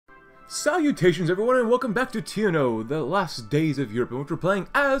Salutations everyone and welcome back to TNO, the last days of Europe, in which we're playing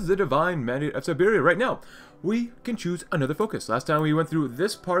as the Divine Mandate of Siberia. Right now, we can choose another focus. Last time we went through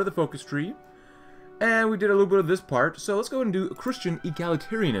this part of the focus tree, and we did a little bit of this part, so let's go ahead and do Christian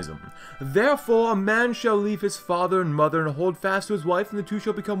egalitarianism. Therefore a man shall leave his father and mother and hold fast to his wife, and the two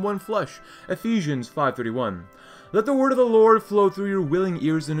shall become one flesh. Ephesians 5:31. Let the word of the Lord flow through your willing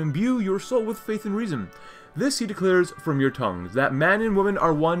ears and imbue your soul with faith and reason. This he declares from your tongues, that man and woman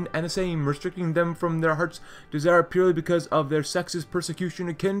are one and the same, restricting them from their heart's desire purely because of their sex's persecution,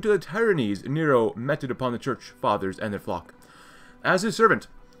 akin to the tyrannies Nero meted upon the church fathers and their flock. As his servant,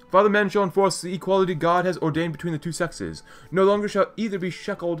 father men shall enforce the equality God has ordained between the two sexes. No longer shall either be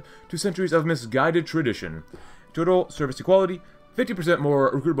shackled to centuries of misguided tradition. Total service equality, 50% more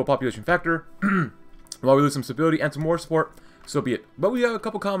recruitable population factor, while we lose some stability and some more support. So be it. But we have a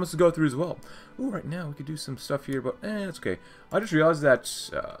couple comments to go through as well. Ooh, right now we could do some stuff here, but it's okay. I just realized that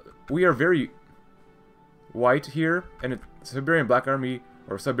we are very white here, and the Siberian Black Army,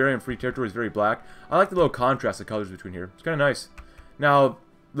 or Siberian Free Territory, is very black. I like the little contrast of colors between here. It's kind of nice. Now,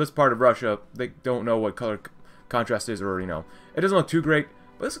 this part of Russia, they don't know what color contrast is, or, you know, it doesn't look too great,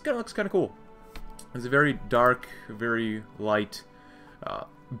 but this kind of looks kind of cool. It's a very dark, very light,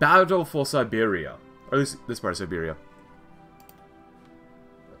 battleful Siberia, or at least this part of Siberia.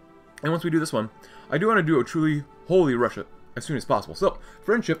 And once we do this one, I do want to do a truly holy Russia as soon as possible. So,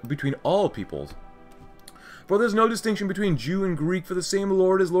 friendship between all peoples. For there is no distinction between Jew and Greek, for the same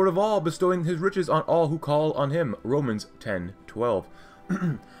Lord is Lord of all, bestowing his riches on all who call on him. Romans 10:12.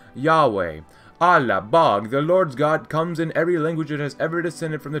 Yahweh, Allah, Bog, the Lord's God, comes in every language that has ever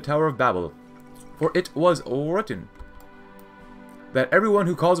descended from the Tower of Babel. For it was written that everyone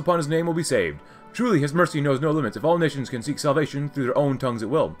who calls upon his name will be saved. Truly, his mercy knows no limits. If all nations can seek salvation through their own tongues, it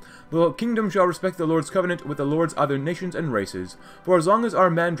will. The kingdom shall respect the Lord's covenant with the Lord's other nations and races. For as long as our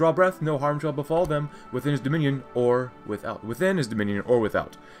men draw breath, no harm shall befall them within his dominion or without. Within his dominion or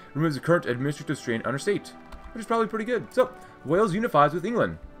without. Removes the current administrative strain on our state, which is probably pretty good. So, Wales unifies with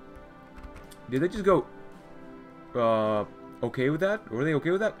England. Did they just go okay with that? Were they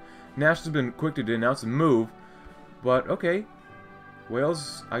okay with that? Nash has been quick to denounce the move, but okay.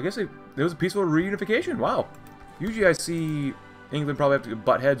 Wales, I guess there was a peaceful reunification. Wow. Usually I see England probably have to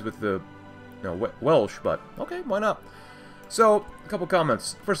butt heads with the Welsh, but okay, why not? So, a couple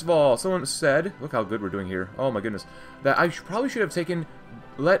comments. First of all, someone said, look how good we're doing here. Oh my goodness. That I probably should have taken,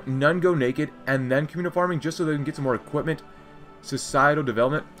 let none go naked, and then communal farming, just so they can get some more equipment, societal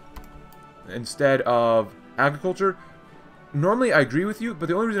development, instead of agriculture. Normally I agree with you, but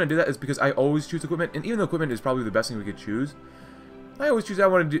the only reason I did that is because I always choose equipment, and even though equipment is probably the best thing we could choose, I always choose. I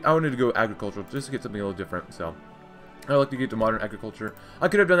wanted to go agricultural just to get something a little different. So I like to get to modern agriculture. I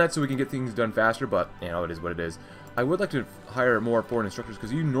could have done that so we can get things done faster, but you know, it is what it is. I would like to hire more foreign instructors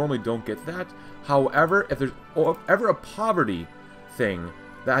because you normally don't get that. However, if there's ever a poverty thing,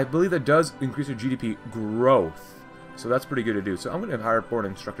 that I believe that does increase your GDP growth. So that's pretty good to do. So I'm going to hire foreign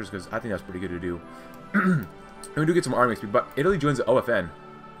instructors because I think that's pretty good to do. And we do get some army XP, but Italy joins the OFN.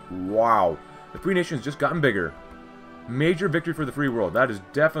 Wow, the free nation has just gotten bigger. Major victory for the free world. That is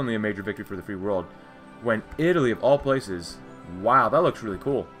definitely a major victory for the free world. When Italy, of all places... Wow, that looks really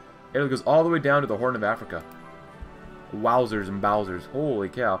cool. Italy goes all the way down to the Horn of Africa. Wowzers and bowsers. Holy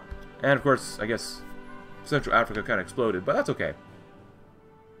cow. And, of course, I guess Central Africa kind of exploded, but that's okay.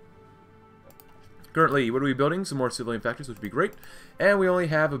 Currently, what are we building? Some more civilian factories, which would be great. And we only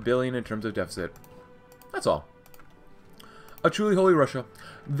have $1 billion in terms of deficit. That's all. A truly holy Russia.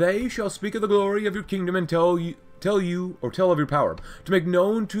 They shall speak of the glory of your kingdom and tell of your power, to make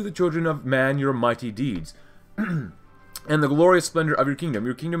known to the children of man your mighty deeds, and the glorious splendor of your kingdom.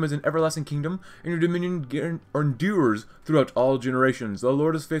 Your kingdom is an everlasting kingdom, and your dominion endures throughout all generations. The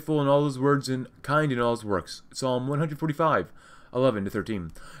Lord is faithful in all his words and kind in all his works. Psalm 145,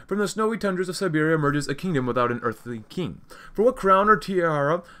 11-13. From the snowy tundras of Siberia emerges a kingdom without an earthly king. For what crown or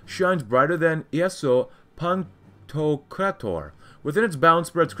tiara shines brighter than Ieso Pantocrator? Within its bounds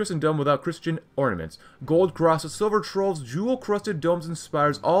spreads Christendom without Christian ornaments. Gold crosses, silver trolls, jewel-crusted domes and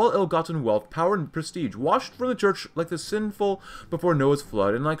spires, all ill-gotten wealth, power, and prestige, washed from the church like the sinful before Noah's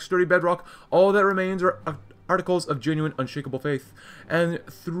flood, and like sturdy bedrock, all that remains are articles of genuine, unshakable faith. And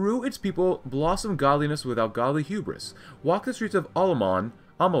through its people blossom godliness without godly hubris. Walk the streets of Amalon,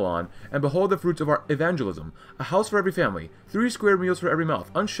 and behold the fruits of our evangelism. A house for every family, 3 square meals for every mouth,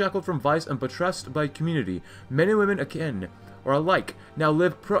 unshackled from vice and buttressed by community, men and women akin, or alike, now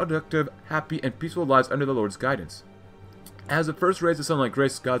live productive, happy, and peaceful lives under the Lord's guidance. As the first rays of sunlight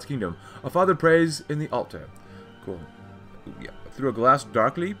grace God's kingdom, a father prays in the altar. Cool. Yeah. Through a glass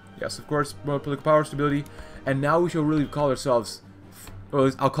darkly. Yes, of course, more political power, stability. And now we shall really call ourselves Or at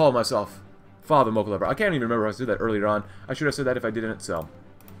least I'll call myself Father Mocha Lover. I can't even remember if I said that earlier on. I should have said that if I didn't, so.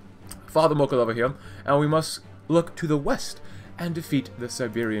 Father Mocha Lover here. And we must look to the west and defeat the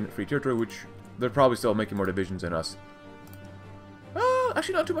Siberian Free Territory, which they're probably still making more divisions than us.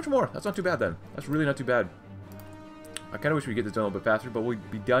 Actually, not too much more. That's not too bad, then. That's really not too bad. I kind of wish we could get this done a little bit faster, but we'll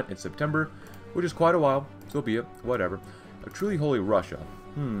be done in September, which is quite a while. So be it. Whatever. A truly holy Russia.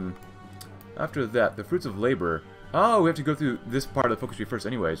 After that, the fruits of labor. Oh, we have to go through this part of the focus tree first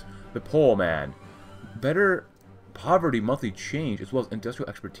anyways. The pole man. Better poverty monthly change as well as industrial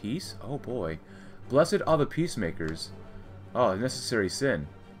expertise. Oh boy. Blessed are the peacemakers. Oh, necessary sin.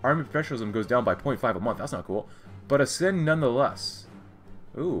 Army professionalism goes down by 0.5 a month. That's not cool. But a sin nonetheless.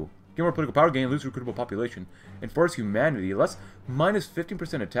 Ooh. Get more political power gain, lose recruitable population. Enforce humanity. Less minus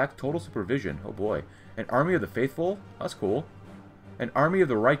 15% attack, total supervision. Oh boy. An army of the faithful. That's cool. An army of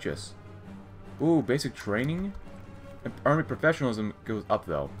the righteous. Ooh, basic training. Army professionalism goes up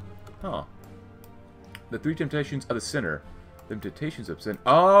though. Huh. The three temptations of the sinner. The temptations of sin.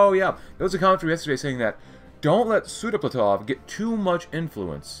 Oh yeah. There was a comment from yesterday saying that don't let Sudaplatov get too much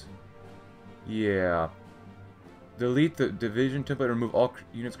influence. Yeah. Delete the division template and remove all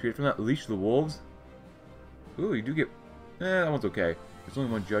units created from that. Leash the wolves. Ooh, you do get... that one's okay. There's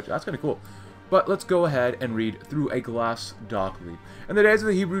only one judge. That's kind of cool. But let's go ahead and read through a glass darkly. In the days of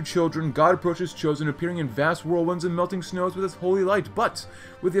the Hebrew children, God approached his chosen, appearing in vast whirlwinds and melting snows with his holy light. But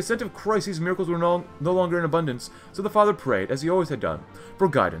with the ascent of Christ, these miracles were no longer in abundance. So the Father prayed, as he always had done, for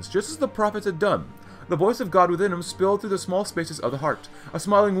guidance, just as the prophets had done. The voice of God within him spilled through the small spaces of the heart. A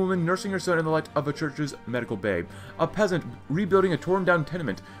smiling woman nursing her son in the light of a church's medical bay. A peasant rebuilding a torn-down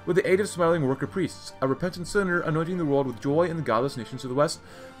tenement with the aid of smiling worker priests. A repentant sinner anointing the world with joy in the godless nations of the west,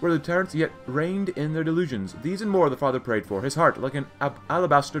 where the tyrants yet reigned in their delusions. These and more the Father prayed for. His heart, like an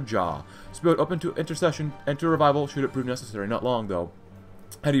alabaster jar, spilled open to intercession and to revival should it prove necessary. Not long, though.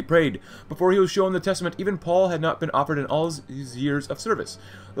 Had he prayed before he was shown the testament, even Paul had not been offered in all his years of service.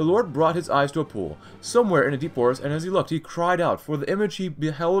 The Lord brought his eyes to a pool, somewhere in a deep forest, and as he looked, he cried out, for the image he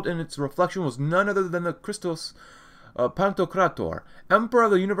beheld in its reflection was none other than the Christos Pantocrator, Emperor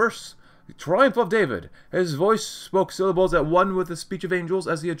of the universe, the triumph of David. His voice spoke syllables at one with the speech of angels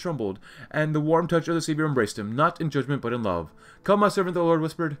as he had trembled, and the warm touch of the Savior embraced him, not in judgment but in love. Come, my servant, the Lord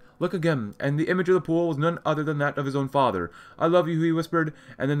whispered. Look again. And the image of the pool was none other than that of his own father. I love you, he whispered,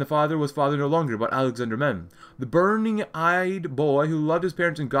 and then the father was father no longer, but Alexander Men. The burning-eyed boy who loved his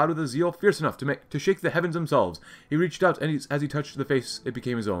parents and God with a zeal fierce enough to shake the heavens themselves. He reached out, and as he touched the face, it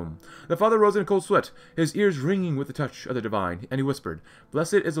became his own. The father rose in a cold sweat, his ears ringing with the touch of the divine, and he whispered,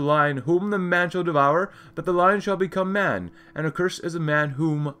 Blessed is the lion whom the man shall devour, that the lion shall become man, and accursed is the man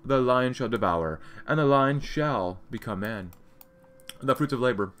whom the lion shall devour, and the lion shall become man. The fruits of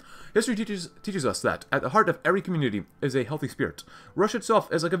labor. History teaches us that at the heart of every community is a healthy spirit. Russia itself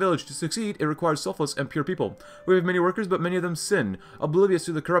is like a village. To succeed, it requires selfless and pure people. We have many workers, but many of them sin, oblivious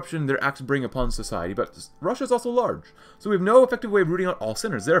to the corruption their acts bring upon society. But Russia is also large, so we have no effective way of rooting out all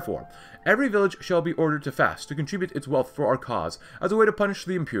sinners. Therefore, every village shall be ordered to fast, to contribute its wealth for our cause, as a way to punish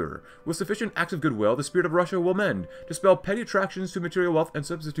the impure. With sufficient acts of goodwill, the spirit of Russia will mend, dispel petty attractions to material wealth, and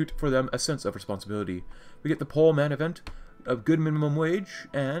substitute for them a sense of responsibility. We get the Pole Man event, a good minimum wage,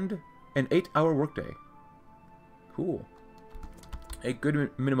 and an 8-hour workday. Cool. A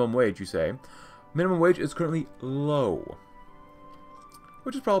good minimum wage, you say. Minimum wage is currently low,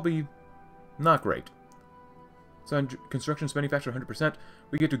 which is probably not great. So construction spending factor 100%.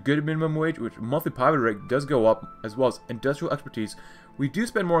 We get to good minimum wage, which monthly poverty rate does go up, as well as industrial expertise. We do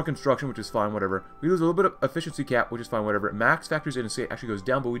spend more on construction, which is fine, whatever. We lose a little bit of efficiency cap, which is fine, whatever. Max factors in and say actually goes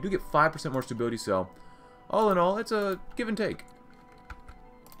down, but we do get 5% more stability, so all in all, it's a give and take.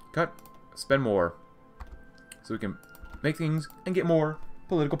 Cut, spend more, so we can make things and get more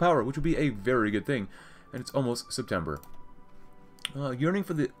political power, which would be a very good thing. And it's almost September. Yearning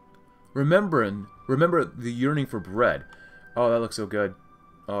for the... Remember the yearning for bread. Oh, that looks so good.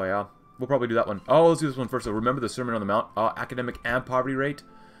 Oh, yeah. We'll probably do that one. Oh, let's do this one first. So remember the Sermon on the Mount. Academic and poverty rate.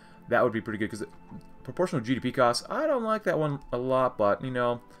 That would be pretty good, because proportional GDP costs, I don't like that one a lot, but, you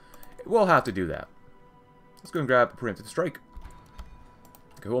know, we'll have to do that. Let's go and grab Preemptive Strike.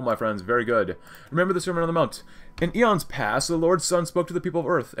 Cool, my friends. Very good. Remember the Sermon on the Mount. In eons past, the Lord's Son spoke to the people of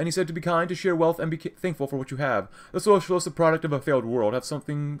Earth, and he said to be kind, to share wealth, and be thankful for what you have. The socialists, the product of a failed world, have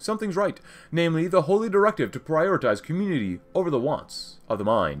something's right, namely the holy directive to prioritize community over the wants of the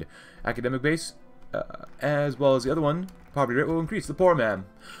mind. Academic base, as well as the other one, poverty rate will increase. The poor man.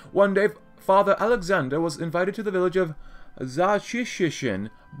 One day, Father Alexander was invited to the village of Zashishishin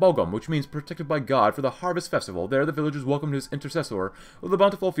Bogum, which means protected by God, for the harvest festival. There the villagers welcomed his intercessor with a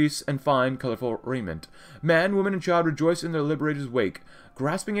bountiful feast and fine, colorful raiment. Man, woman, and child rejoiced in their liberator's wake,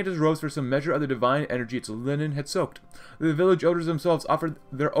 grasping at his robes for some measure of the divine energy its linen had soaked. The village elders themselves offered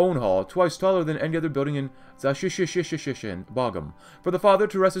their own hall, twice taller than any other building in Zashishishin Bogum, for the father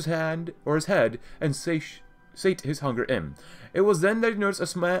to rest his hand or his head and sate his hunger in. It was then that he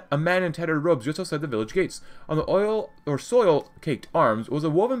noticed a man in tattered robes just outside the village gates. On the oil or soil-caked arms was a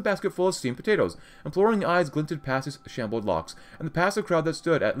woven basket full of steamed potatoes. Imploring eyes glinted past his shambled locks, and the passive crowd that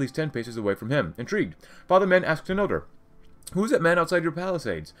stood at least 10 paces away from him. Intrigued, Father Men asked an elder, "Who is that man outside your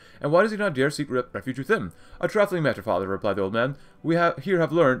palisades, and why does he not dare seek refuge with him?" "A trifling matter, Father," replied the old man. "We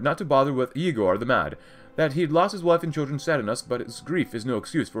have learned not to bother with Igor the Mad. That he'd lost his wife and children saddened us, but his grief is no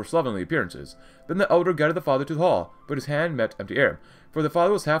excuse for slovenly appearances." Then the elder guided the father to the hall, but his hand met empty air. For the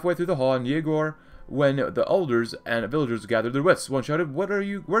father was halfway through the hall, and Yegor, when the elders and villagers gathered their wits, one shouted, where are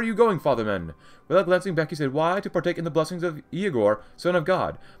you going, Father Men?" Without glancing back, he said, "Why, to partake in the blessings of Yegor, Son of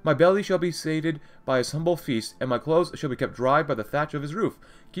God. My belly shall be sated by his humble feast, and my clothes shall be kept dry by the thatch of his roof.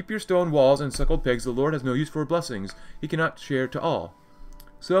 Keep your stone walls and suckled pigs. The Lord has no use for blessings he cannot share to all."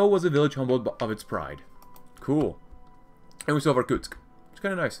 So was the village humbled of its pride. Cool. And we still have Irkutsk. It's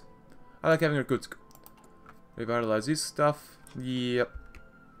kind of nice. I like having Irkutsk. Revitalize these stuff. Yep.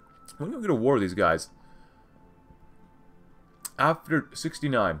 When are we going to war with these guys? After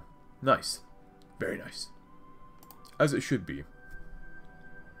 69. Nice. Very nice. As it should be.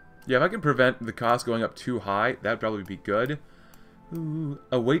 Yeah, if I can prevent the cost going up too high, that'd probably be good. Ooh,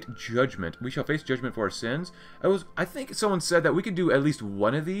 await judgment. We shall face judgment for our sins. I think someone said that we could do at least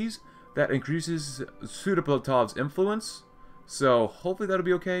one of these. That increases Sudaplatov's influence, so hopefully that'll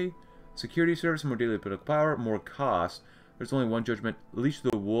be okay. Security service, more daily political power, more cost. There's only one judgment. Leash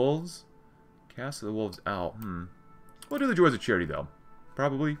the wolves. Cast the wolves out. We'll do the joys of charity, though.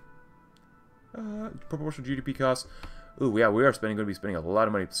 Probably. Proportional GDP costs. Ooh, yeah, we are going to be spending a lot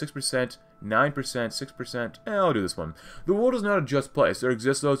of money. 6%, 9%, 6%. I'll do this one. The world is not a just place. There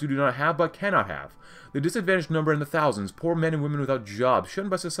exist those who do not have but cannot have. The disadvantaged number in the thousands, poor men and women without jobs, shunned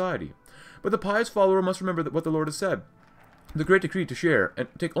by society. But the pious follower must remember what the Lord has said. The great decree to share and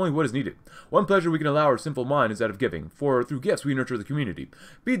take only what is needed. One pleasure we can allow our simple mind is that of giving, for through gifts we nurture the community.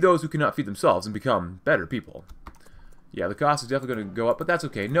 Feed those who cannot feed themselves and become better people. Yeah, the cost is definitely going to go up, but that's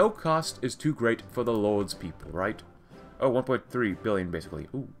okay. No cost is too great for the Lord's people, right? Oh, 1.3 billion, basically.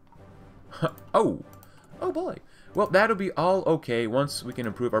 Ooh. Oh boy. Well, that'll be all okay once we can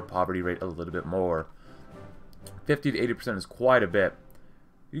improve our poverty rate a little bit more. 50 to 80% is quite a bit.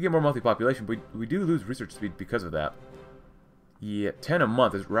 You get more monthly population, but we do lose research speed because of that. Yeah, 10 a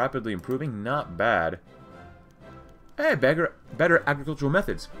month is rapidly improving. Not bad. Hey, better agricultural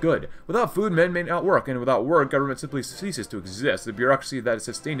methods. Good. Without food, men may not work, and without work, government simply ceases to exist. The bureaucracy that has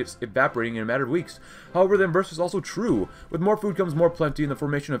sustained it is evaporating in a matter of weeks. However, the inverse is also true. With more food comes more plenty and the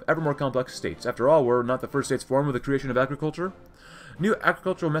formation of ever more complex states. After all, were not the first states formed with the creation of agriculture? New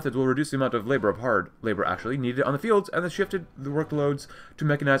agricultural methods will reduce the amount of labor, hard labor actually, needed on the fields, and have shifted the workloads to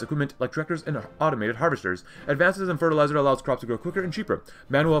mechanized equipment like tractors and automated harvesters. Advances in fertilizer allows crops to grow quicker and cheaper.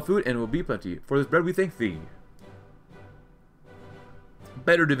 Man will have food and will be plenty. For this bread we thank thee.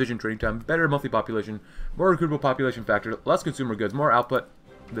 Better division training time, better monthly population, more recruitable population factor, less consumer goods, more output.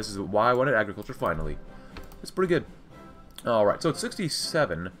 This is why I wanted agriculture finally. It's pretty good. Alright, so it's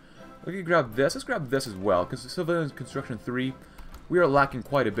 67. We can grab this. Let's grab this as well, because civilian construction 3, we are lacking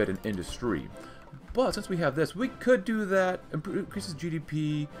quite a bit in industry. But since we have this, we could do that. Increases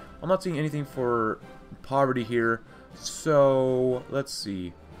GDP. I'm not seeing anything for poverty here. So, let's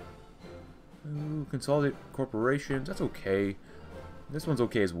see. Ooh, consolidate corporations. That's okay. This one's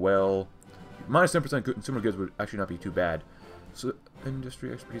okay as well. Minus 10% consumer goods would actually not be too bad. So,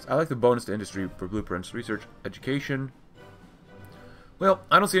 industry expertise. I like the bonus to industry for blueprints. Research, education. Well,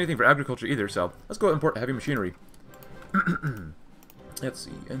 I don't see anything for agriculture either, so let's go import heavy machinery. Let's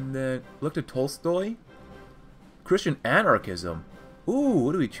see. And then, look to Tolstoy. Christian anarchism. Ooh,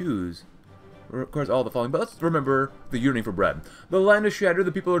 what do we choose? Of course, all the following, but let's remember the yearning for bread. The land is shattered,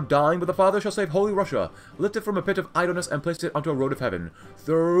 the people are dying, but the Father shall save holy Russia. Lift it from a pit of idleness and place it onto a road of heaven.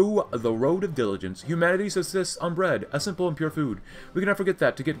 Through the road of diligence, humanity subsists on bread, a simple and pure food. We cannot forget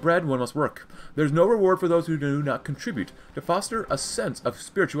that to get bread, one must work. There is no reward for those who do not contribute. To foster a sense of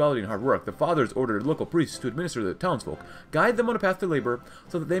spirituality and hard work, the Fathers ordered local priests to administer the townsfolk, guide them on a path to labor,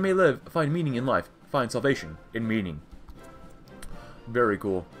 so that they may live, find meaning in life, find salvation in meaning. Very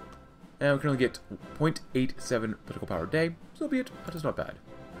cool. And we can only get 0.87 political power a day, so be it. That is not bad.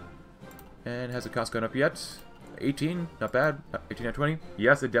 And has the cost gone up yet? 18, not bad. 18 at 20?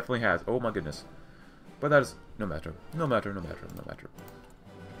 Yes, it definitely has. Oh my goodness. But that is no matter. No matter, no matter, no matter.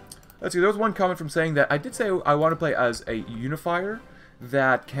 Let's see, there was one comment from saying that I did say I want to play as a unifier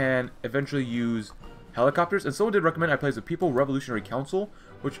that can eventually use helicopters, and someone did recommend I play as the People Revolutionary Council,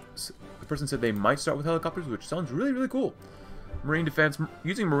 which the person said they might start with helicopters, which sounds really, really cool. Marine defense,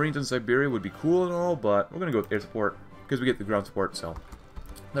 using Marines in Siberia would be cool and all, but we're going to go with air support, because we get the ground support, so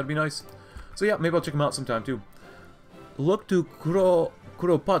that'd be nice. So yeah, maybe I'll check them out sometime too. Look to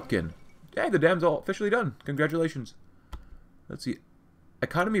Kuropatkin. Hey, the dam's all officially done. Congratulations. Let's see.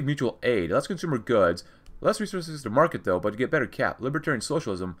 Economy of mutual aid. Less consumer goods. Less resources to market, though, but to get better cap. Libertarian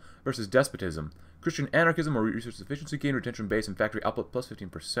socialism versus despotism. Christian anarchism or resource efficiency gain, retention base, and factory output plus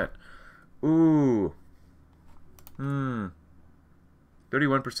 15%. Ooh. 31%.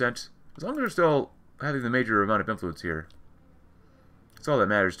 As long as they're still having the major amount of influence here. That's all that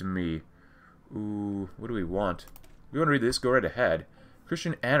matters to me. Ooh, what do we want? We want to read this, go right ahead.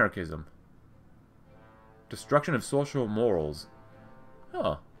 Christian anarchism. Destruction of social morals.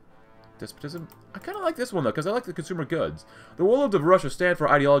 Huh. Despotism? I kind of like this one, though, because I like the consumer goods. The warlords of Russia stand for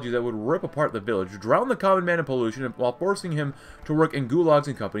ideology that would rip apart the village, drown the common man in pollution, while forcing him to work in gulags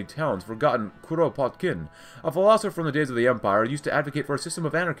and company towns. Forgotten Kuropatkin, a philosopher from the days of the Empire, used to advocate for a system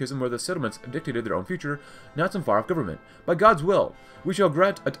of anarchism where the settlements dictated their own future, not some far-off government. By God's will, we shall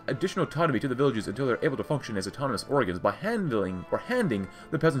grant additional autonomy to the villages until they're able to function as autonomous organs by handing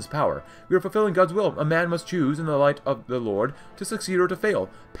the peasants power. We are fulfilling God's will. A man must choose, in the light of the Lord, to succeed or to fail.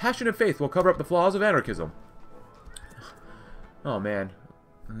 Passionate faith will cover up the flaws of anarchism. Oh, man.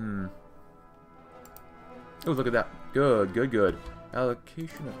 Oh, look at that. Good, good, good.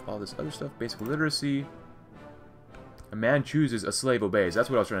 Allocation of all this other stuff. Basic literacy. A man chooses, a slave obeys.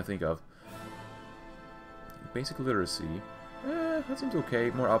 That's what I was trying to think of. Basic literacy. That seems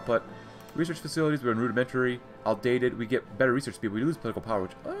okay. More output. Research facilities, we're in rudimentary. Outdated. We get better research speed. We lose political power,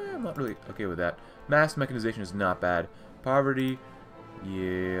 which I'm not really okay with that. Mass mechanization is not bad. Poverty.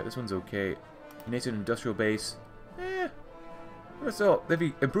 Yeah, this one's okay. Nascent industrial base. So, if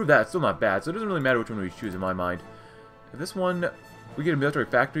you improve that, it's still not bad. So it doesn't really matter which one we choose in my mind. If this one, we get a military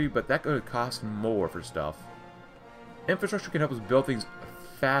factory, but that could cost more for stuff. Infrastructure can help us build things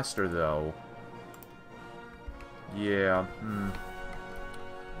faster, though. Yeah.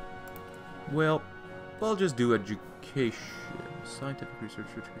 Well, we'll just do education. Scientific research,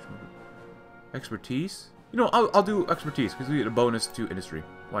 education. Expertise? You know, I'll do expertise, because we get a bonus to industry.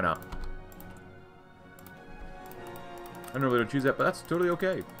 Why not? I normally don't choose that, but that's totally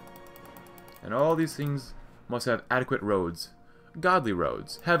okay. And all these things must have adequate roads. Godly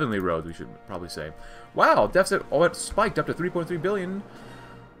roads. Heavenly roads, we should probably say. Wow, deficit it spiked up to 3.3 billion.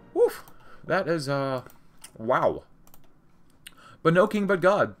 Woof. That is, wow. But no king but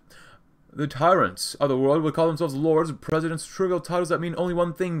God. The tyrants of the world would call themselves lords, presidents, trivial titles that mean only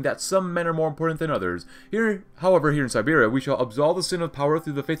one thing, that some men are more important than others. Here, however, here in Siberia, we shall absolve the sin of power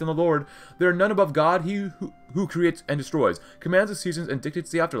through the faith in the Lord. There are none above God, he who creates and destroys, commands the seasons and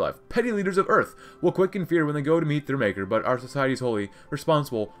dictates the afterlife. Petty leaders of earth will quake in fear when they go to meet their maker, but our society is holy,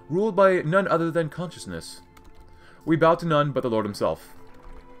 responsible, ruled by none other than consciousness. We bow to none but the Lord himself.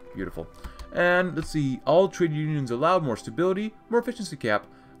 Beautiful. And, let's see, all trade unions allowed, more stability, more efficiency cap,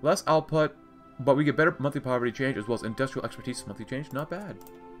 less output, but we get better monthly poverty change as well as industrial expertise monthly change. Not bad.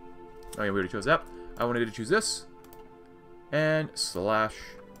 Oh yeah, we already chose that. I wanted to choose this. And slash.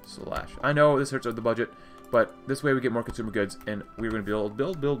 I know this hurts the budget, but this way we get more consumer goods, and we're going to build. There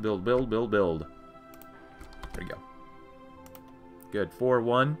we go. Good.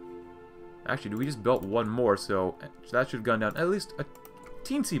 4-1. Actually, we just built one more, so that should have gone down at least a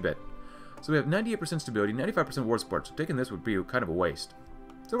teensy bit. So we have 98% stability, 95% war support, so taking this would be kind of a waste.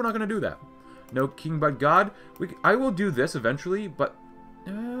 So we're not going to do that. No king but God. I will do this eventually, but...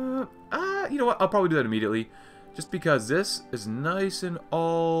 you know what? I'll probably do that immediately. Just because this is nice and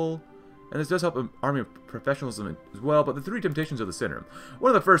all... And this does help an army of professionalism as well, but the three temptations of the sinner. One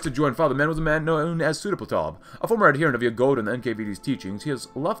of the first to join Father Men was a man known as Swagbucks, a former adherent of Yagoda and the NKVD's teachings. He has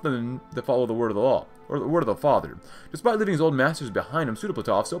left them to follow the word of the law, or the word of the Father. Despite leaving his old masters behind him,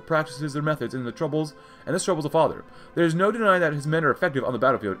 Swagbucks still practices their methods and this troubles the Father. There is no denying that his men are effective on the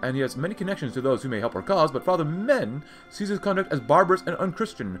battlefield, and he has many connections to those who may help our cause, but Father Men sees his conduct as barbarous and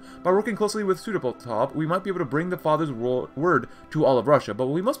unchristian. By working closely with Swagbucks, we might be able to bring the Father's word to all of Russia, but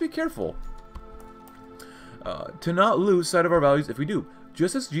we must be careful to not lose sight of our values if we do.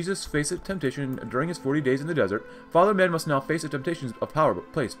 Just as Jesus faced a temptation during his 40 days in the desert, Father Men must now face the temptations of power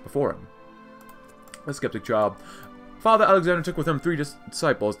placed before him. A skeptic child. Father Alexander took with him 3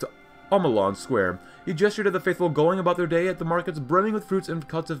 disciples to Omelon Square. He gestured at the faithful going about their day, at the markets brimming with fruits and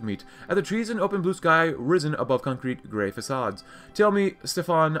cuts of meat, at the trees in open blue sky risen above concrete gray facades. "Tell me,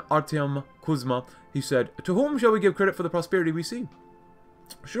 Stefan, Artyom, Kuzma," he said, "to whom shall we give credit for the prosperity we see?"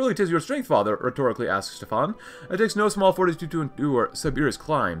 "Surely 'tis your strength, father," rhetorically asked Stefan. "It takes no small fortitude to endure Siberia's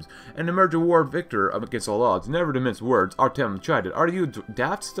climbs, and emerge a war victor against all odds. Never to mince words," Artyom chided. "Are you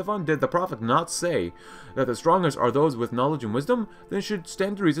daft, Stefan? Did the prophet not say that the strongest are those with knowledge and wisdom? Then it should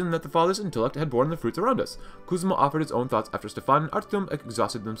stand to reason that the father's intellect had borne the fruits around us." Kuzma offered his own thoughts after Stefan and Artyom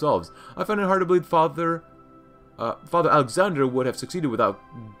exhausted themselves. "I find it hard to believe Father Alexander would have succeeded without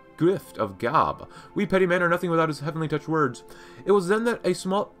gift of gab. We petty men are nothing without his heavenly touched words." It was then that a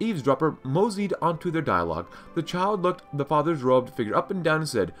small eavesdropper moseyed onto their dialogue. The child looked the father's robed figure up and down and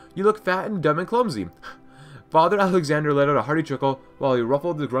said, "You look fat and dumb and clumsy." Father Alexander let out a hearty chuckle while he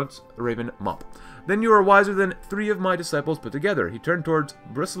ruffled the grunt's raven mop. "Then you are wiser than 3 of my disciples put together." He turned towards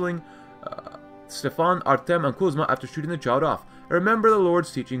bristling Stefan, Artem, and Kuzma after shooting the child off. "Remember the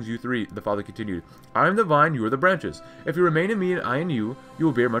Lord's teachings, you 3, the father continued. "I am the vine, you are the branches. If you remain in me and I in you, you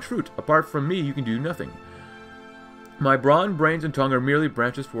will bear much fruit. Apart from me, you can do nothing. My brawn, brains, and tongue are merely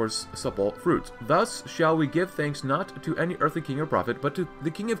branches for supple fruits. Thus shall we give thanks not to any earthly king or prophet, but to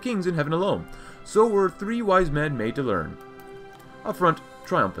the King of kings in heaven alone." So were 3 wise men made to learn. Up front,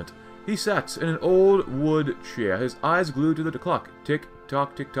 triumphant, he sat in an old wood chair, his eyes glued to the clock.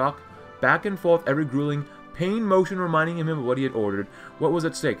 Tick-tock, tick-tock. Back and forth every grueling pain motion reminding him of what he had ordered, what was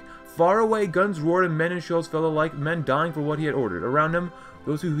at stake. Far away, guns roared and men and shells fell alike, men dying for what he had ordered. Around him,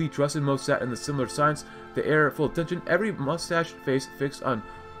 those who he trusted most sat in the similar silence, the air full of tension, every mustached face fixed on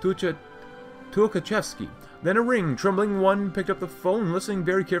Tukachevsky. Then a ring, trembling one picked up the phone, listening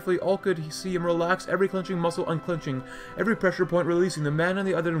very carefully. All could see him relax, every clenching muscle unclenching, every pressure point releasing. The man on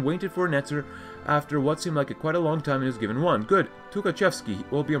the other end waited for an answer. After what seemed like quite a long time, he was given one. "Good. Tukachevsky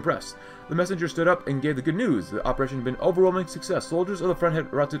will be impressed." The messenger stood up and gave the good news. The operation had been overwhelming success. Soldiers of the front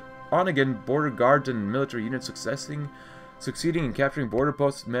had routed on again, border guards and military units succeeding in capturing border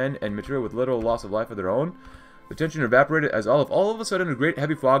posts, men, and material with little loss of life of their own. The tension evaporated as all of a sudden a great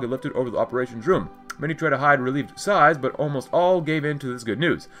heavy fog had lifted over the operations room. Many tried to hide relieved sighs, but almost all gave in to this good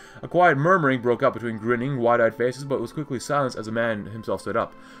news. A quiet murmuring broke out between grinning, wide-eyed faces, but was quickly silenced as the man himself stood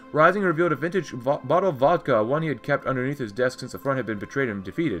up. Rising revealed a vintage bottle of vodka, one he had kept underneath his desk since the front had been betrayed and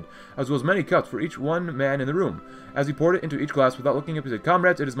defeated, as well as many cups for each one man in the room. As he poured it into each glass without looking up, he said,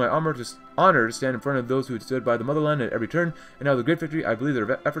 "Comrades, it is my honor to stand in front of those who had stood by the motherland at every turn, and now the great victory, I believe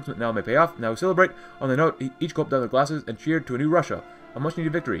their efforts now may pay off. Now we celebrate." On the note, each gulped down their glasses and cheered to a new Russia, a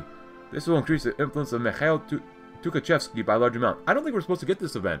much-needed victory. This will increase the influence of Mikhail Tukachevsky by a large amount. I don't think we're supposed to get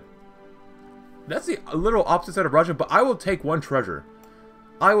this event. That's the literal opposite side of Russia, but I will take one treasure.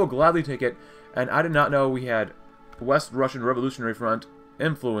 I will gladly take it, and I did not know we had West Russian Revolutionary Front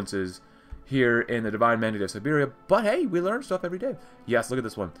influences here in the Divine Mandate of Siberia, but hey, we learn stuff every day. Yes, look at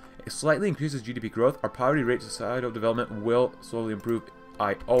this one. It slightly increases GDP growth. Our poverty rate, societal development will slowly improve.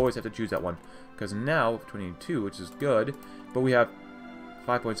 I always have to choose that one, because now, 22, which is good, but we have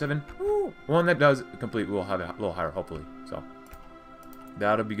 5.7. One that does complete, we'll have it a little higher, hopefully. So,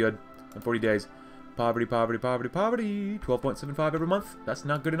 that'll be good. In 40 days. Poverty, poverty, poverty, poverty. 12.75 every month. That's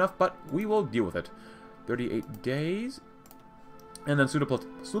not good enough, but we will deal with it. 38 days. And then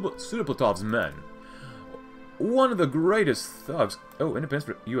Sudaplatov's men. One of the greatest thugs. Oh, independence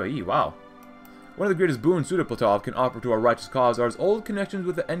for UAE. Wow. One of the greatest boons Sudaplatov can offer to our righteous cause are his old connections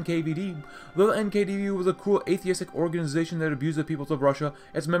with the NKVD. Though the NKVD was a cruel atheistic organization that abused the peoples of Russia,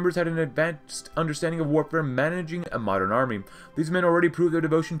 its members had an advanced understanding of warfare, managing a modern army. These men already proved their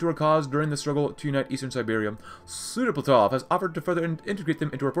devotion to our cause during the struggle to unite Eastern Siberia. Sudaplatov has offered to further integrate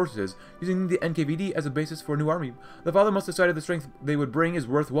them into our forces, using the NKVD as a basis for a new army. The father must decide if the strength they would bring is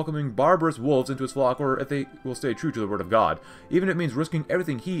worth welcoming barbarous wolves into his flock, or if they will stay true to the word of God, even if it means risking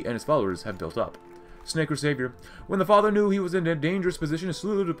everything he and his followers have built up. Snake or Savior. When the father knew he was in a dangerous position,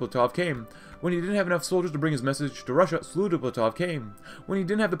 Sludoplatov came. When he didn't have enough soldiers to bring his message to Russia, Sludoplatov came. When he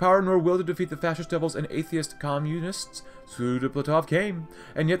didn't have the power nor will to defeat the fascist devils and atheist communists, Sludoplatov came.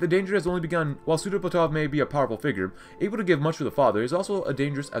 And yet the danger has only begun. While Sludoplatov may be a powerful figure, able to give much to the father, he is also as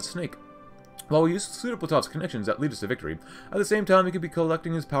dangerous as Snake. While we use Sudaplatov's connections that lead us to victory, at the same time he could be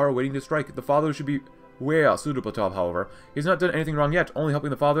collecting his power waiting to strike. The father should be wary of Sudaplatov, however. He has not done anything wrong yet, only helping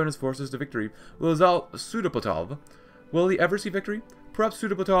the father and his forces to victory. Will Sudaplatov, will he ever see victory? Perhaps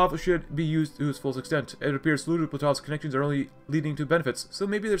Sudaplatov should be used to his full extent. It appears Sudaplatov's connections are only leading to benefits, so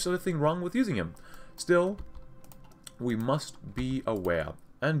maybe there's something wrong with using him. Still, we must be aware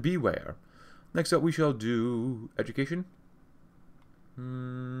and beware. Next up we shall do education.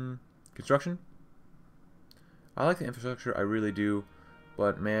 Construction. I like the infrastructure, I really do,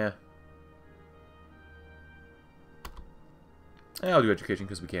 but meh. I'll do education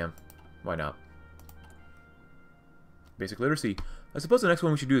because we can. Why not? Basic literacy. I suppose the next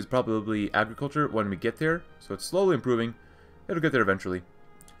one we should do is probably agriculture when we get there. So it's slowly improving. It'll get there eventually.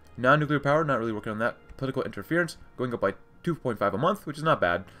 Non-nuclear power, not really working on that. Political interference, going up by 2.5 a month, which is not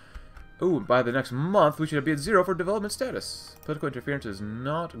bad. Ooh, by the next month, we should be at 0 for development status. Political interference is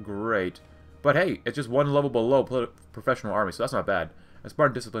not great. But hey, it's just one level below professional army, so that's not bad. And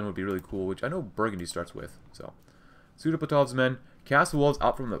Spartan discipline would be really cool, which I know Burgundy starts with. So, Pseudopotov's men, cast the wolves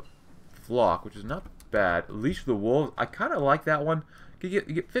out from the flock, which is not bad. Leash the wolves, I kind of like that one. You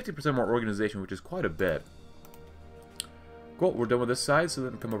get 50% more organization, which is quite a bit. Cool, we're done with this side, so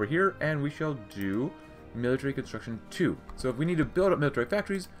then come over here, and we shall do military construction 2. So if we need to build up military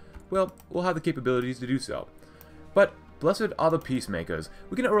factories, well, we'll have the capabilities to do so. But blessed are the peacemakers.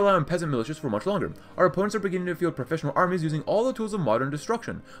 We cannot rely on peasant militias for much longer. Our opponents are beginning to field professional armies using all the tools of modern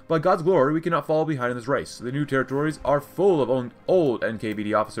destruction. By God's glory, we cannot fall behind in this race. The new territories are full of old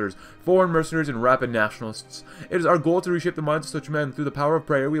NKVD officers, foreign mercenaries, and rabid nationalists. It is our goal to reshape the minds of such men. Through the power of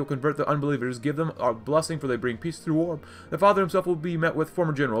prayer, we will convert the unbelievers, give them our blessing, for they bring peace through war. The Father himself will be met with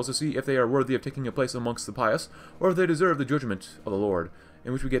former generals to see if they are worthy of taking a place amongst the pious, or if they deserve the judgment of the Lord,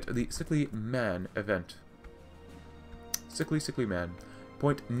 in which we get the sickly man event. Sickly man.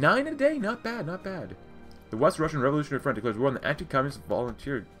 0.9 a day, not bad, not bad. The West Russian Revolutionary Front declares war on the Anti-Communist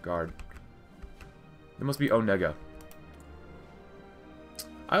Volunteer Guard. It must be Onega.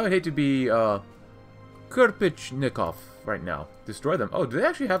 I would hate to be, Kirpichnikov right now. Destroy them. Oh, do they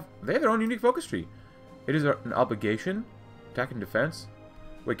actually have... They have their own unique focus tree. It is an obligation. Attack and defense.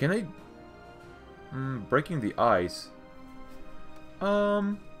 Wait, can they... breaking the ice.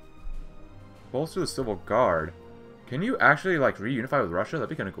 Bolster the Civil Guard. Can you actually, like, reunify with Russia? That'd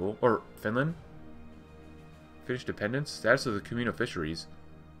be kind of cool. Or Finland. Finnish dependence. Status of the communal fisheries.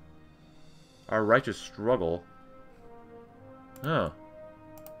 Our righteous struggle. Oh.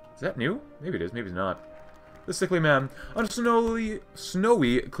 Is that new? Maybe it is. Maybe it's not. The sickly man. On a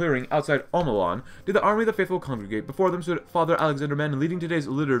snowy clearing outside Omelon, did the army of the faithful congregate. Before them stood Father Alexander Mann, leading today's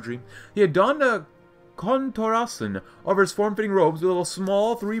liturgy. He had donned a contorason over his form-fitting robes with a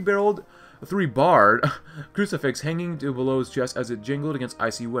small three-barred crucifix hanging below his chest as it jingled against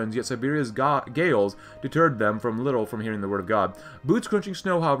icy winds, yet Siberia's gales deterred them from hearing the word of God. Boots crunching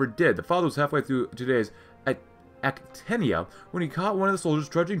snow, however, did. The father was halfway through today's Actenia when he caught one of the soldiers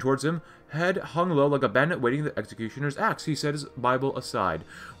trudging towards him, head hung low like a bandit waiting the executioner's axe. He set his Bible aside.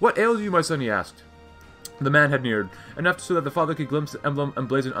 "What ails you, my son?" he asked. The man had neared, enough so that the father could glimpse the emblem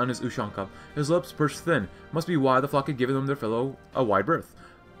emblazoned on his ushanka. His lips pursed thin. Must be why the flock had given them their fellow a wide berth.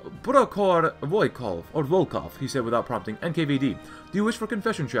 "Prokor Volkov," he said without prompting. "NKVD. Do you wish for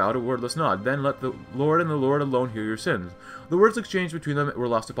confession, child?" A wordless nod. "Then let the Lord and the Lord alone hear your sins." The words exchanged between them were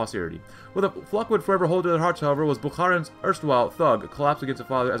lost to posterity. What the flock would forever hold in their hearts, however, was Bukharin's erstwhile thug collapsed against the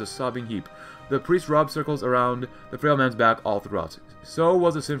father as a sobbing heap. The priest rubbed circles around the frail man's back all throughout. So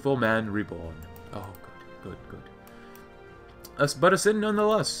was the sinful man reborn. Oh, good. But a sin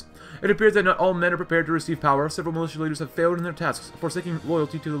nonetheless. It appears that not all men are prepared to receive power. Several militia leaders have failed in their tasks, forsaking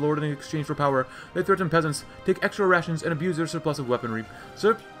loyalty to the Lord in exchange for power. They threaten peasants, take extra rations, and abuse their surplus of weaponry.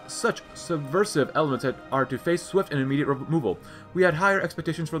 Such subversive elements are to face swift and immediate removal. We had higher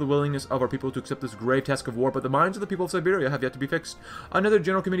expectations for the willingness of our people to accept this grave task of war, but the minds of the people of Siberia have yet to be fixed. Another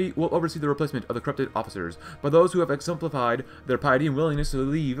general committee will oversee the replacement of the corrupted officers by those who have exemplified their piety and willingness to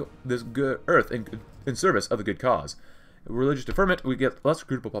leave this good earth in service of the good cause. Religious deferment, we get less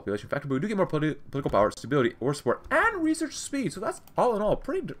recruitable population factor, but we do get more political power, stability, war support, and research speed. So that's all in all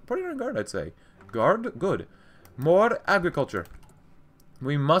pretty darn guard, I'd say. Guard, good. More agriculture.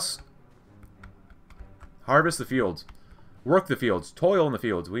 We must harvest the fields, work the fields, toil in the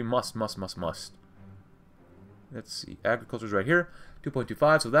fields. We must. Let's see, agriculture's right here,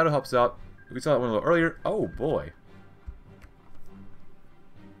 2.25. So that'll help us out. We saw that one a little earlier. Oh boy.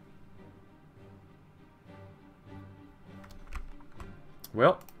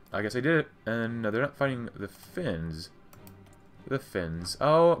 Well, I guess I did it. And they're not fighting the Finns.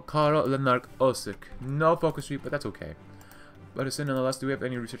 Oh, Karl Lenark Osik. No focus tree, but that's okay. But a sin nonetheless. Do we have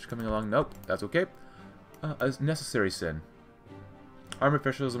any research coming along? Nope, that's okay. A necessary sin. Army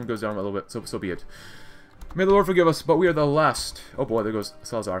officialism goes down a little bit, so be it. May the Lord forgive us, but we are the last... Oh boy, there goes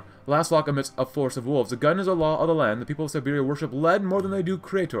Salazar. Last flock amidst a force of wolves. The gun is a law of the land. The people of Siberia worship lead more than they do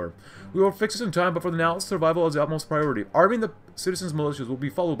Creator. We will fix this in time, but for now, survival is the utmost priority. Arming the citizens' militias will be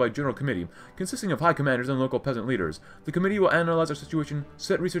followed by a general committee, consisting of high commanders and local peasant leaders. The committee will analyze our situation,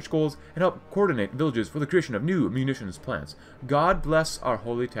 set research goals, and help coordinate villages for the creation of new munitions plants. God bless our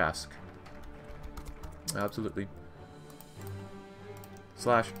holy task. Absolutely. /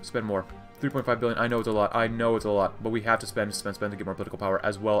 spend more. 3.5 billion. I know it's a lot. I know it's a lot. But we have to spend to get more political power,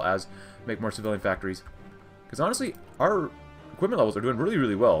 as well as make more civilian factories. Because honestly, our equipment levels are doing really,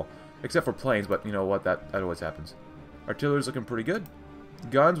 really well. Except for planes, but you know what? That always happens. Artillery's looking pretty good.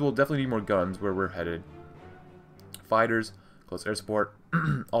 Guns, we'll definitely need more guns where we're headed. Fighters, close air support,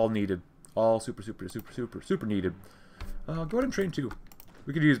 all needed. All super, super, super, super, super needed. Go ahead and train too.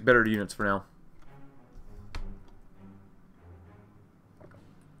 We could use better units for now.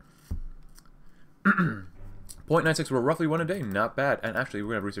 .96, we're roughly 1 a day. Not bad. And actually, we're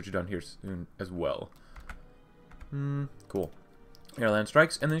going to have research done here soon as well. Cool. Airland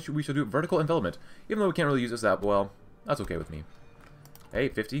strikes, and then we shall do vertical envelopment. Even though we can't really use this that well, that's okay with me. Hey,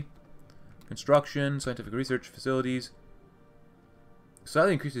 50. Construction, scientific research, facilities.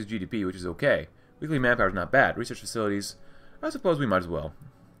 Slightly increases GDP, which is okay. Weekly manpower is not bad. Research facilities, I suppose we might as well.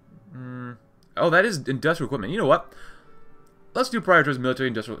 Oh, that is industrial equipment. You know what? Let's do prioritize military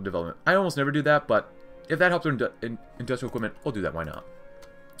industrial development. I almost never do that, but if that helps our industrial equipment, we'll do that. Why not?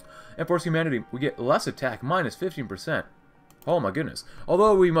 Enforce humanity. We get less attack, minus 15%. Oh my goodness.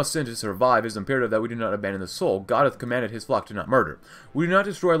 Although we must sin to survive, it is imperative that we do not abandon the soul. God hath commanded his flock to not murder. We do not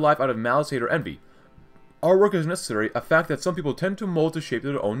destroy life out of malice, hate, or envy. Our work is necessary, a fact that some people tend to mold to shape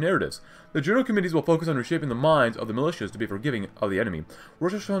their own narratives. The general committees will focus on reshaping the minds of the militias to be forgiving of the enemy.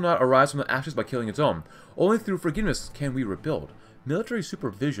 Russia shall not arise from the ashes by killing its own. Only through forgiveness can we rebuild. Military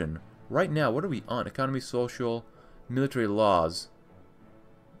supervision. Right now, what are we on? Economy, social, military laws.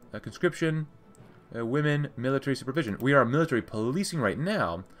 Conscription. Women, military supervision. We are military policing right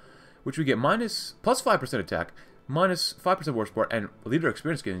now, which we get plus 5% attack, minus 5% war support, and leader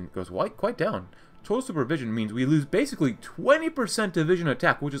experience gain goes quite down. Total supervision means we lose basically 20% division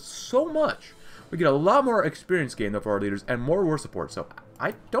attack, which is so much. We get a lot more experience gain though for our leaders and more war support. So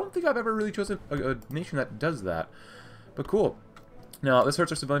I don't think I've ever really chosen a nation that does that. But cool. Now this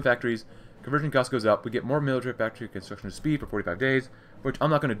hurts our civilian factories. Conversion cost goes up. We get more military factory construction speed for 45 days, which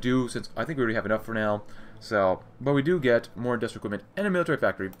I'm not going to do since I think we already have enough for now. So, but we do get more industrial equipment and a military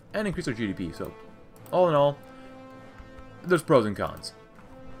factory and increase our GDP. So, all in all, there's pros and cons.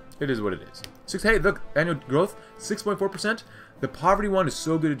 It is what it is. Hey, look, annual growth, 6.4%. The poverty one is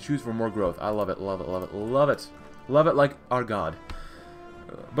so good to choose for more growth. I love it, love it, love it, love it. Love it like our God.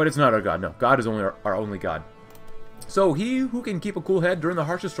 But it's not our God, no. God is only our only God. So he who can keep a cool head during the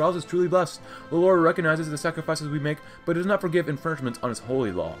harshest trials is truly blessed. The Lord recognizes the sacrifices we make, but does not forgive infringements on his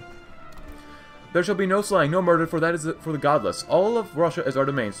holy law. There shall be no slaying, no murder, for that is for the godless. All of Russia is our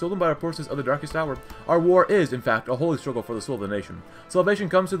domain, stolen by our forces of the darkest hour. Our war is, in fact, a holy struggle for the soul of the nation. Salvation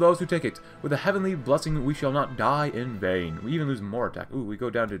comes to those who take it. With a heavenly blessing, we shall not die in vain. We even lose more attack. Ooh, we go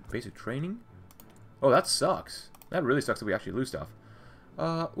down to basic training? Oh, that sucks. That really sucks that we actually lose stuff.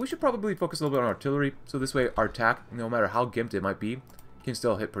 We should probably focus a little bit on artillery, so this way our attack, no matter how gimped it might be, can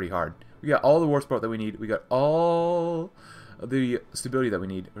still hit pretty hard. We got all the war support that we need. We got all the stability that we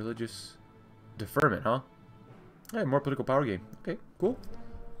need. Religious deferment, huh? Hey, more political power gain. Okay, cool.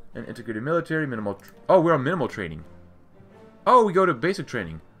 And integrated military, minimal... oh, we're on minimal training. Oh, we go to basic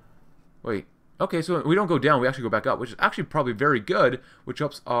training. Wait. Okay, so we don't go down, we actually go back up, which is actually probably very good, which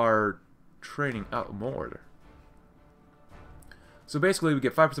helps our training out more. So basically, we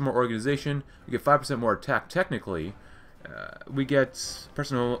get 5% more organization, we get 5% more attack technically, we get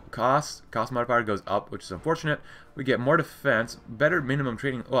personal cost modifier goes up, which is unfortunate, we get more defense, better minimum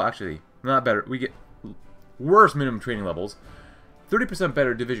training, well actually, not better, we get worse minimum training levels, 30%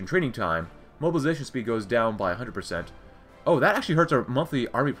 better division training time, mobilization speed goes down by 100%, oh that actually hurts our monthly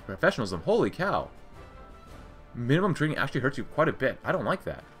army professionalism, holy cow, minimum training actually hurts you quite a bit, I don't like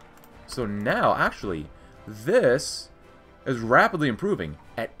that. So now, actually, this is rapidly improving.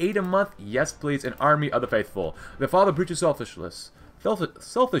 At 8 a month, yes please, an army of the faithful. The father preaches selfishness,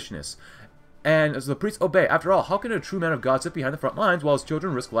 and as the priests obey. After all, how can a true man of God sit behind the front lines while his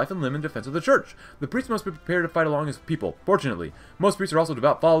children risk life and limb in defense of the church? The priest must be prepared to fight along his people. Fortunately, most priests are also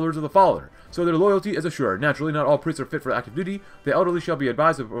devout followers of the Father, so their loyalty is assured. Naturally, not all priests are fit for active duty. The elderly shall be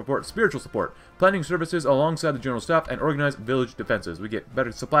advised to report spiritual support, planning services alongside the general staff, and organize village defenses. We get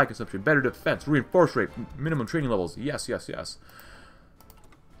better supply consumption, better defense, reinforce rate, minimum training levels. Yes, yes, yes.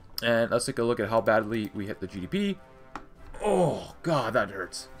 And let's take a look at how badly we hit the GDP. Oh, God, that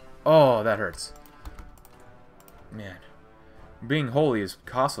hurts. Oh, that hurts. Man. Being holy is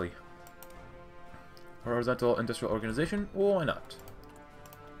costly. Horizontal industrial organization? Well, why not?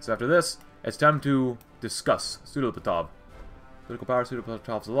 So after this, it's time to discuss Pseudopotov. Political power,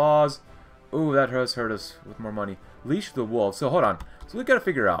 Pseudopotov's laws. Ooh, that hurt us with more money. Leash the wolves. So hold on. So we gotta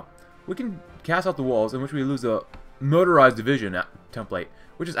figure out. We can cast out the wolves, in which we lose the motorized division template,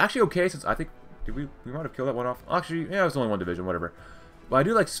 which is actually okay since I think we might have killed that one off. Actually, yeah, it was only one division, whatever. But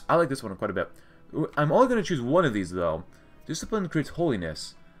I like this one quite a bit. I'm only going to choose one of these, though. Discipline creates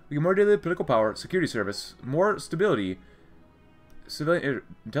holiness. We get more daily political power, security service, more stability, civilian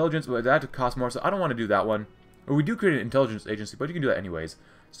intelligence, but that costs more, so I don't want to do that one. Or we do create an intelligence agency, but you can do that anyways.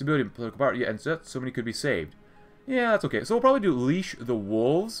 Stability and political power, yeah, and so many could be saved. Yeah, that's okay. So we'll probably do Leash the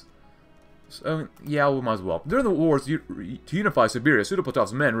Wolves. So, yeah, we might as well. During the wars to unify Siberia,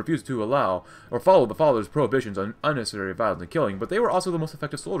 Pseudoplatov's men refused to allow or follow the father's prohibitions on unnecessary violence and killing, but they were also the most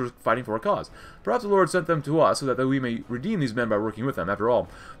effective soldiers fighting for a cause. Perhaps the Lord sent them to us so that we may redeem these men by working with them. After all,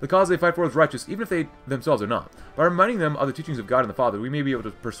 the cause they fight for is righteous, even if they themselves are not. By reminding them of the teachings of God and the Father, we may be able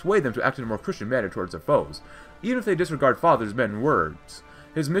to persuade them to act in a more Christian manner towards their foes. Even if they disregard Father's men and words,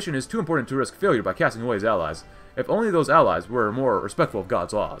 his mission is too important to risk failure by casting away his allies. If only those allies were more respectful of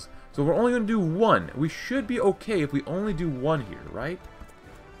God's laws. So we're only going to do one. We should be okay if we only do one here, right?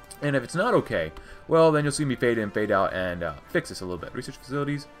 And if it's not okay, well, then you'll see me fade in, fade out, and fix this a little bit. Research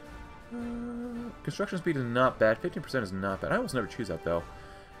facilities. Construction speed is not bad. 15% is not bad. I almost never choose that, though.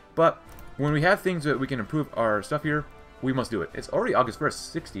 But when we have things that we can improve our stuff here, we must do it. It's already August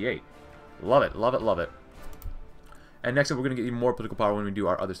 1st, 68. Love it, love it, love it. And next up, we're going to get even more political power when we do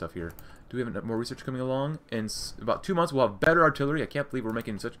our other stuff here. Do we have more research coming along? In about 2 months, we'll have better artillery. I can't believe we're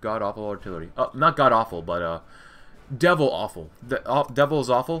making such god-awful artillery. Not god-awful, but devil-awful. Devil is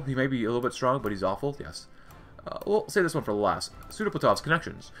awful. He may be a little bit strong, but he's awful. Yes. We'll say this one for last. Pseudoplatov's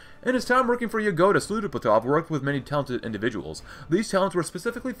connections. In his time working for Yagoda, Pseudoplatov worked with many talented individuals. These talents were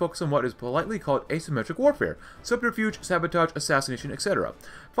specifically focused on what is politely called asymmetric warfare, subterfuge, sabotage, assassination, etc.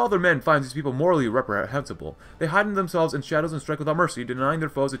 Father Men finds these people morally reprehensible. They hide themselves in shadows and strike without mercy, denying their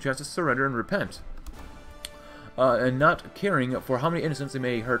foes a chance to surrender and repent. And not caring for how many innocents they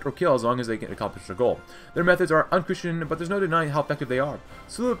may hurt or kill as long as they can accomplish their goal. Their methods are unchristian, but there's no denying how effective they are.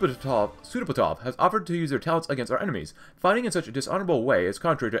 Pseudoplatov has offered to use their talents against our enemies. Fighting in such a dishonorable way is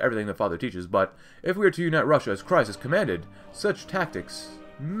contrary to everything the Father teaches, but if we are to unite Russia as Christ has commanded, such tactics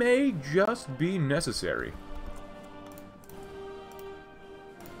may just be necessary.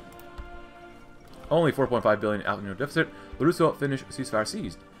 Only 4.5 billion annual deficit. The Russo-Finnish ceasefire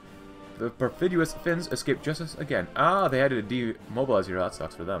seized. The perfidious Finns escaped justice again. Ah, they had to demobilize here. That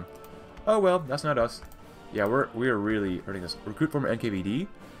sucks for them. Oh well, that's not us. Yeah, we are really hurting this. Recruit former NKVD.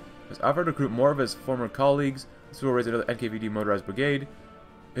 Has offered to recruit more of his former colleagues. This will raise another NKVD motorized brigade.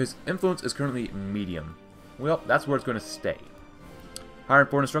 His influence is currently medium. Well, that's where it's going to stay. Hiring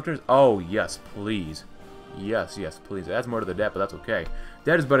foreign instructors? Oh, yes, please. Yes, yes, please. It adds more to the debt, but that's okay.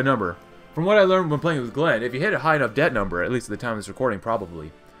 Debt is but a number. From what I learned when playing with Glenn, if you hit a high enough debt number, at least at the time of this recording,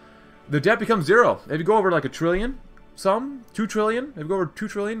 probably, the debt becomes zero. If you go over like $1 trillion, 2 trillion, if you go over 2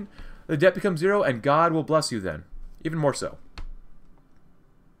 trillion, the debt becomes zero, and God will bless you then. Even more so.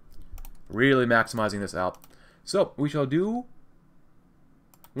 Really maximizing this out. So, we shall do...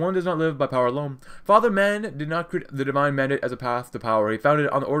 One does not live by power alone. Father Man did not create the Divine Mandate as a path to power. He founded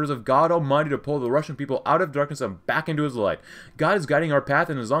it on the orders of God Almighty to pull the Russian people out of darkness and back into His light. God is guiding our path,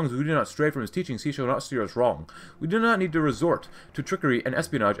 and as long as we do not stray from His teachings, He shall not steer us wrong. We do not need to resort to trickery and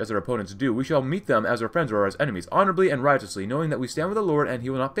espionage as our opponents do. We shall meet them as our friends or as enemies, honorably and righteously, knowing that we stand with the Lord and He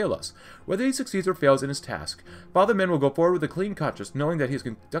will not fail us, whether He succeeds or fails in His task. Father Man will go forward with a clean conscience, knowing that he has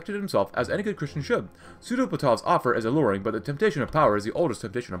conducted himself as any good Christian should. Pseudoplatov's offer is alluring, but the temptation of power is the oldest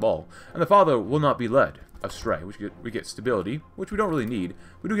temptation of all. And the Father will not be led astray. We get stability, which we don't really need.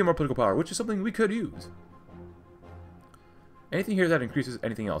 We do get more political power, which is something we could use. Anything here that increases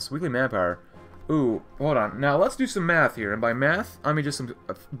anything else? Weekly manpower. Ooh, hold on. Now, let's do some math here. And by math, I mean just some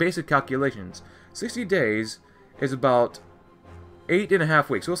basic calculations. 60 days is about 8.5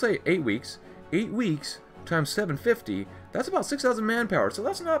 weeks. So we'll say 8 weeks. 8 weeks times 750, that's about 6,000 manpower. So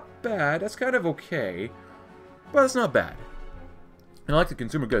that's not bad. That's kind of okay. But it's not bad. And I like the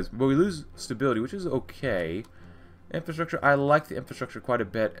consumer goods, but we lose stability, which is okay. Infrastructure, I like the infrastructure quite a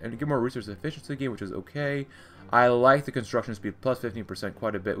bit, and get more resource efficiency gain, which is okay. I like the construction speed, plus 15%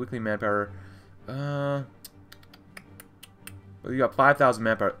 quite a bit. Weekly manpower, well, you got 5,000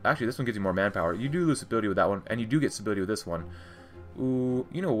 manpower. Actually, this one gives you more manpower. You do lose stability with that one, and you do get stability with this one. Ooh,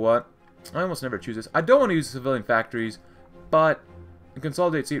 you know what? I almost never choose this. I don't want to use civilian factories, but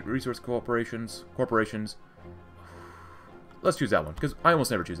consolidate state resource corporations. Let's choose that one, because I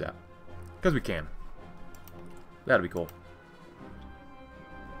almost never choose that. Because we can. That'll be cool.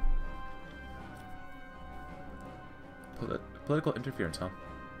 Political interference, huh?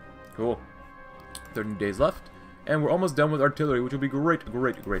 Cool. 30 days left. And we're almost done with artillery, which will be great,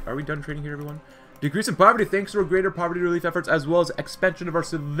 great, great. Are we done training here, everyone? Decrease in poverty thanks to our greater poverty relief efforts as well as expansion of our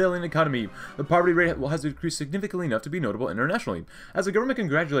civilian economy. The poverty rate has decreased significantly enough to be notable internationally. As the government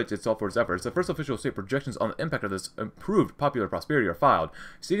congratulates itself for its efforts, the first official state projections on the impact of this improved popular prosperity are filed,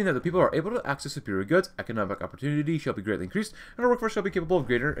 stating that the people are able to access superior goods, economic opportunity shall be greatly increased, and our workforce shall be capable of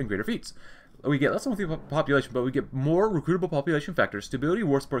greater and greater feats. We get less than population, but we get more recruitable population factors, stability,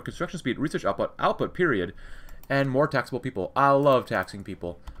 war support, construction speed, research output period, and more taxable people. I love taxing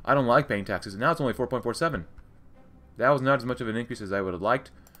people. I don't like paying taxes, and now it's only 4.47. That was not as much of an increase as I would have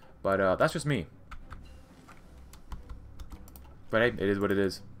liked, but that's just me. But hey, it is what it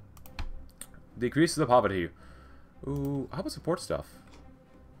is. Decrease the poverty. Ooh, how about support stuff?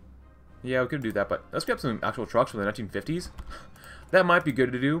 Yeah, we could do that, but let's grab some actual trucks from the 1950s. That might be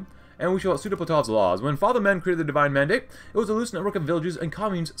good to do. And we shall suit Platov's laws. When Father Men created the Divine Mandate, it was a loose network of villages and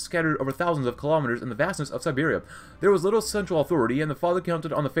communes scattered over thousands of kilometers in the vastness of Siberia. There was little central authority, and the Father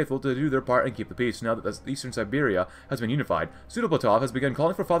counted on the faithful to do their part and keep the peace. Now that Eastern Siberia has been unified, Pseudo-Platov has begun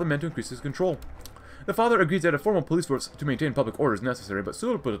calling for Father Men to increase his control. The Father agrees that a formal police force to maintain public order is necessary, but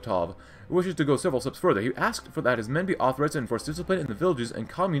Pseudo-Platov wishes to go several steps further. He asked for that his men be authorized to enforce discipline in the villages and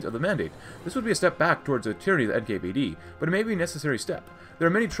communes of the Mandate. This would be a step back towards the tyranny of the NKVD, but it may be a necessary step. There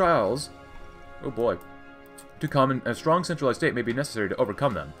are many trials, oh boy, to come, and a strong centralized state may be necessary to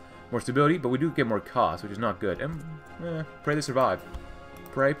overcome them. More stability, but we do get more cost, which is not good. And, pray they survive.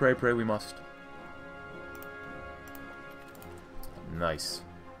 Pray, pray, pray we must. Nice.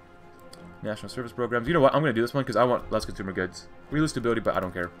 National service programs. You know what? I'm going to do this one because I want less consumer goods. We lose stability, but I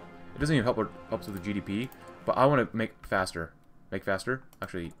don't care. It doesn't even help us with the GDP, but I want to make faster. Make faster?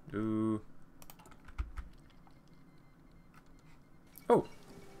 Actually, do... Oh,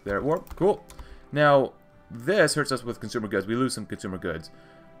 there it warped. Cool. Now, this hurts us with consumer goods. We lose some consumer goods.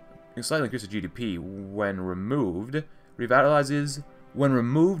 You can slightly increase the GDP when removed. Revitalizes. When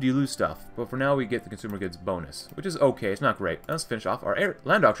removed, you lose stuff. But for now, we get the consumer goods bonus, which is okay. It's not great. Let's finish off our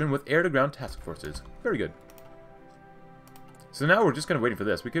land auction with air-to-ground task forces. Very good. So now we're just kind of waiting for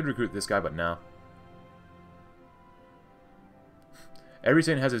this. We could recruit this guy, but now. Every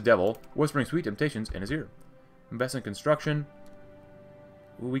saint has his devil, whispering sweet temptations in his ear. Invest in construction.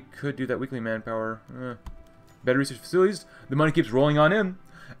 We could do that. Weekly manpower. Better research facilities. The money keeps rolling on in.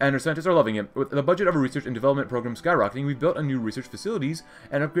 And our scientists are loving it. With the budget of a research and development program skyrocketing, we've built a new research facilities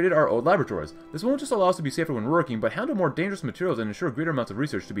and upgraded our old laboratories. This won't just allow us to be safer when working, but handle more dangerous materials and ensure greater amounts of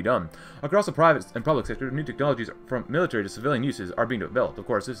research to be done. Across the private and public sector, new technologies from military to civilian uses are being developed. Of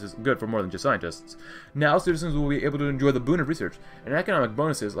course, this is good for more than just scientists. Now, citizens will be able to enjoy the boon of research, and economic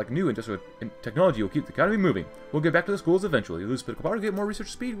bonuses like new industrial technology will keep the economy moving. We'll get back to the schools eventually. Lose political power to get more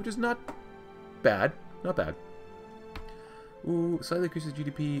research speed, which is not bad. Not bad. Ooh, slightly increases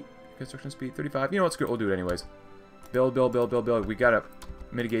GDP. Construction speed, 35. You know what, screw it, we'll do it anyways. Build, build, build, build, build. We gotta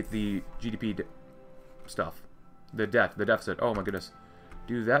mitigate the GDP stuff. The deficit. Oh my goodness.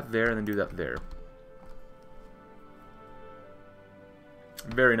 Do that there and then do that there.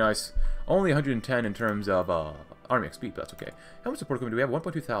 Very nice. Only 110 in terms of army XP, but that's okay. How much support equipment do we have?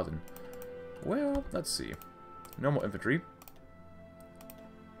 1.2 thousand. Well, let's see. Normal infantry.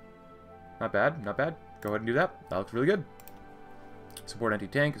 Not bad, not bad. Go ahead and do that. That looks really good. Support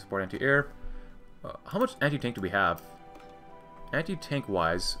anti-tank, support anti-air. How much anti-tank do we have? Anti-tank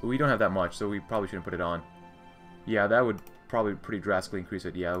wise, we don't have that much, so we probably shouldn't put it on. Yeah, that would probably pretty drastically increase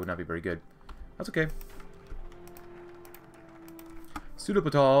it. Yeah, it would not be very good. That's okay.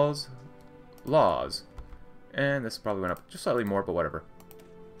 Pseudopatal's laws. And this probably went up just slightly more, but whatever.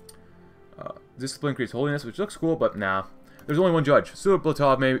 Discipline creates holiness, which looks cool, but nah. There's only one judge.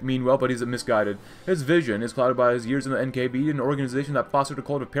 Pseudo-Platov may mean well, but he's misguided. His vision is clouded by his years in the NKVD, an organization that fostered a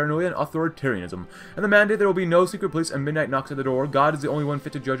cult of paranoia and authoritarianism. And the mandate there will be no secret police and midnight knocks at the door. God is the only one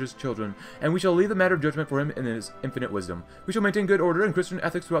fit to judge his children, and we shall leave the matter of judgment for him in his infinite wisdom. We shall maintain good order and Christian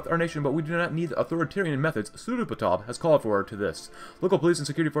ethics throughout our nation, but we do not need the authoritarian methods Pseudo-Platov has called for to this. Local police and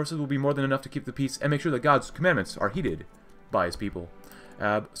security forces will be more than enough to keep the peace and make sure that God's commandments are heeded by his people.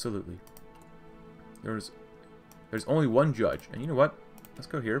 Absolutely. There's only one judge. And you know what? Let's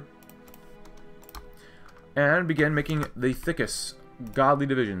go here. And begin making the thickest godly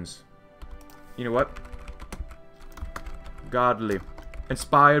divisions. You know what? Godly.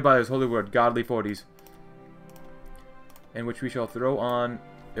 Inspired by his holy word, godly 40s. In which we shall throw on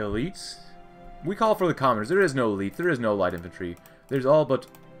elites. We call for the commoners. There is no elite. There is no light infantry. There's all but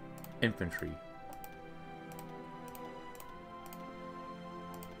infantry.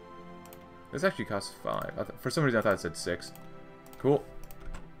 This actually costs 5. For some reason I thought it said 6. Cool.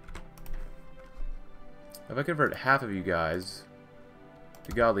 If I convert half of you guys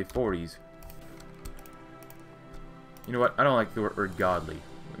to godly 40s. You know what? I don't like the word godly.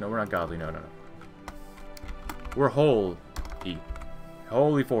 No, we're not godly. No, no, no. We're whole.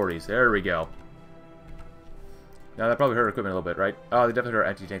 Holy 40s. There we go. Now, that probably hurt our equipment a little bit, right? Oh, they definitely hurt our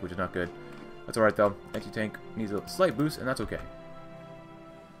anti-tank, which is not good. That's alright, though. Anti-tank needs a slight boost, and that's okay.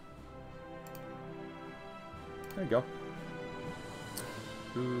 There you go.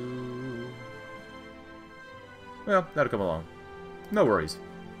 Ooh. Well, that'll come along. No worries.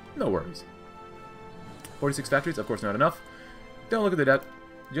 No worries. 46 factories, of course not enough. Don't look at the debt.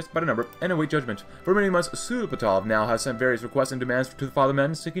 Just by the number, and await judgment. For many months, Swagbucks now has sent various requests and demands to the Father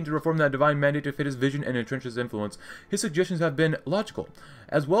Men, seeking to reform that divine mandate to fit his vision and entrench his influence. His suggestions have been logical,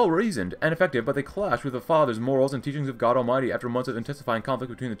 as well reasoned and effective, but they clash with the Father's morals and teachings of God Almighty. After months of intensifying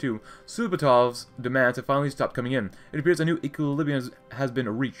conflict between the two, Swagbucks' demands have finally stopped coming in. It appears a new equilibrium has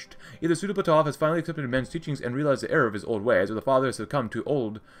been reached. Either Swagbucks has finally accepted men's teachings and realized the error of his old ways, or the Father has succumbed to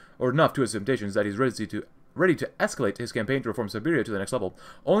old or enough to his temptations that he's ready to escalate his campaign to reform Siberia to the next level.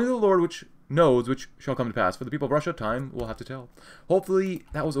 Only the Lord which knows which shall come to pass. For the people of Russia, time will have to tell. Hopefully,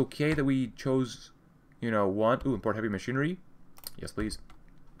 that was okay that we chose, you know, one. Ooh, import heavy machinery. Yes, please.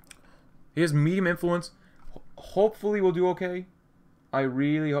 He has medium influence. Hopefully, we'll do okay. I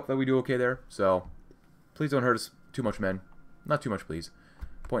really hope that we do okay there. So, please don't hurt us too much, men. Not too much, please.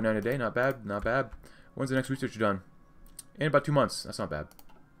 0.9 a day, not bad, not bad. When's the next research done? In about 2 months. That's not bad.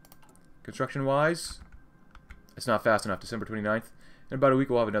 Construction-wise, it's not fast enough. December 29th. In about a week,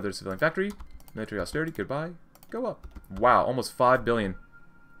 we'll have another civilian factory. Military austerity. Goodbye. Go up. Wow, almost 5 billion.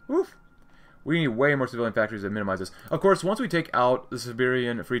 Woof. We need way more civilian factories to minimize this. Of course, once we take out the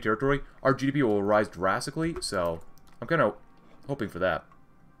Siberian Free Territory, our GDP will rise drastically. So, I'm kind of hoping for that.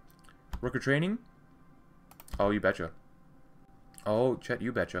 Worker training. Oh, you betcha. Oh, Chet,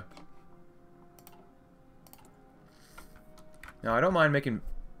 you betcha. Now, I don't mind making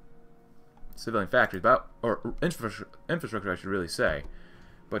civilian factories, or infrastructure, I should really say.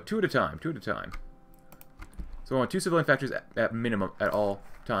 But 2 at a time, 2 at a time. So I want 2 civilian factories at minimum at all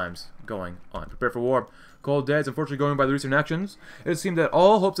times going on. Prepare for war. Cold Dead is unfortunately going by the recent actions. It seems that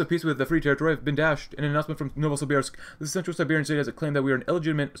all hopes of peace with the Free Territory have been dashed. In an announcement from Novosibirsk, the central Siberian state has claimed that we are an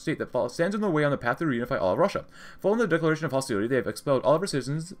illegitimate state that stands in the way on the path to reunify all of Russia. Following the declaration of hostility, they have expelled all of our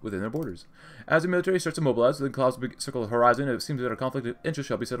citizens within their borders. As the military starts to mobilize, the clouds circle the horizon, and it seems that our conflict of interest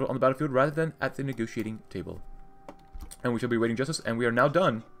shall be settled on the battlefield rather than at the negotiating table. And we shall be waiting justice, and we are now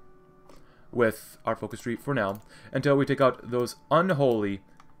done with our focus tree for now, until we take out those unholy,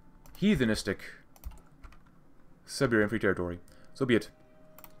 heathenistic Siberian Free Territory. So be it.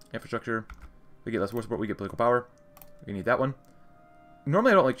 Infrastructure. We get less war support, we get political power. We need that one.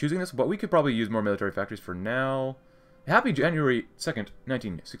 Normally I don't like choosing this, but we could probably use more military factories for now. Happy January 2nd,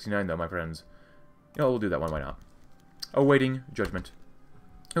 1969 though, my friends. You know, we'll do that one, why not? Awaiting judgment.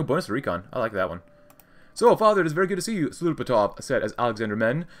 Oh, bonus to recon. I like that one. So, Father, it is very good to see you, Swagbucks said as Alexander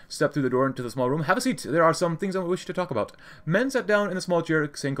Men stepped through the door into the small room. Have a seat. There are some things I wish to talk about. Men sat down in the small chair,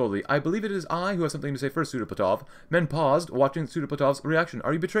 saying coldly, I believe it is I who have something to say first, Swagbucks. Men paused, watching Swagbucks' reaction.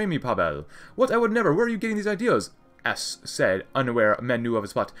 Are you betraying me, Pavel? What? I would never. Where are you getting these ideas? S said, unaware Men knew of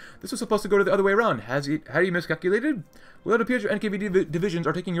his plot. This was supposed to go to the other way around. Had he miscalculated? Well, it appears your NKVD divisions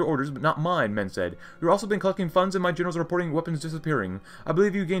are taking your orders, but not mine, Men said. You've also been collecting funds, and my generals are reporting weapons disappearing. I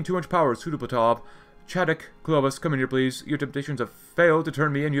believe you gained too much power, Swagbucks. Chadek, Clovis, come in here, please. Your temptations have failed to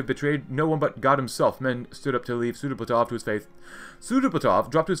turn me, and you have betrayed no one but God himself. Men stood up to leave Swagbucks to his faith. Swagbucks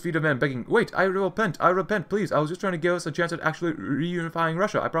dropped to his feet of men, begging, Wait, I repent, please. I was just trying to give us a chance at actually reunifying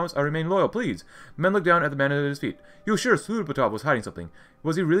Russia. I promise I remain loyal, please. Men looked down at the man at his feet. You were sure Swagbucks was hiding something.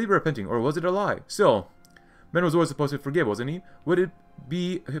 Was he really repenting, or was it a lie? Still, Men was always supposed to forgive, wasn't he? Would it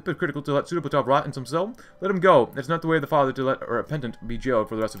be hypocritical to let Swagbucks rot in some cell? Let him go. It's not the way of the Father to let a repentant be jailed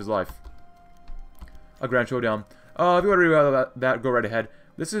for the rest of his life. A grand showdown. If you want to read about that, go right ahead.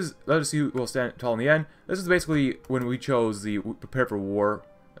 This is, let us see who will stand tall in the end. This is basically when we chose the prepare for war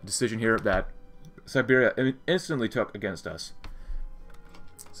decision here that Siberia instantly took against us.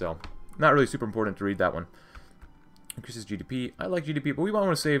 So, not really super important to read that one. Increases GDP. I like GDP, but we might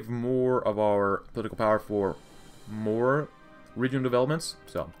want to save more of our political power for more regional developments.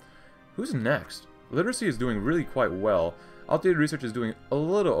 So, who's next? Literacy is doing really quite well. Outdated research is doing a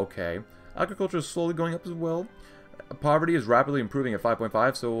little okay. Agriculture is slowly going up as well. Poverty is rapidly improving at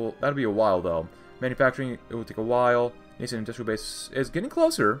 5.5, so that'll be a while though. Manufacturing, it will take a while. Nascent industrial base is getting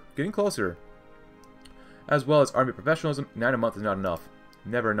closer, As well as army professionalism, 9 a month is not enough.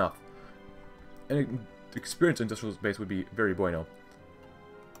 Never enough. An experienced industrial base would be very bueno.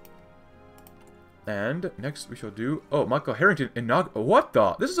 And next we shall do, oh, Michael Harrington what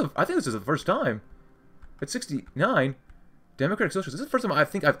the? I think this is the first time. At 69. Democratic Socialist. This is the first time I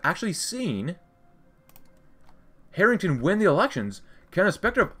think I've actually seen Harrington win the elections. Can a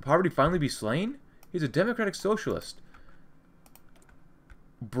specter of poverty finally be slain? He's a democratic socialist.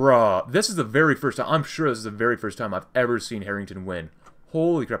 Bruh, this is the very first time, I'm sure this is the very first time I've ever seen Harrington win.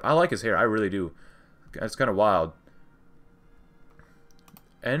 Holy crap, I like his hair, I really do. It's kind of wild.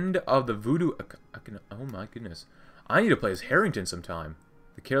 End of the voodoo... Oh my goodness. I need to play as Harrington sometime.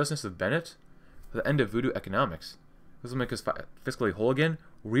 The carelessness of Bennett. The end of voodoo economics. This will make us fiscally whole again.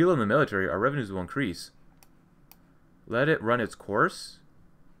 Real in the military, our revenues will increase. Let it run its course.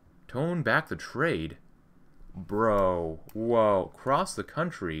 Tone back the trade. Bro. Whoa. Cross the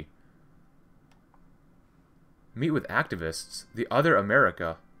country. Meet with activists. The other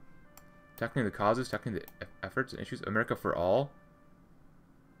America. Tackling the causes, tackling the efforts and issues. America for all.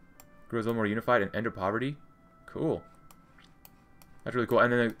 Grows a little more unified and end of poverty. Cool. That's really cool.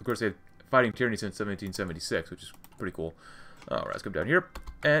 And then, of course, they have fighting tyranny since 1776, which is pretty cool. Alright, let's come down here.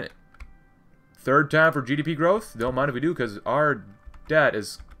 And third time for GDP growth. Don't mind if we do, because our debt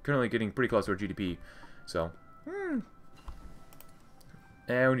is currently getting pretty close to our GDP. So,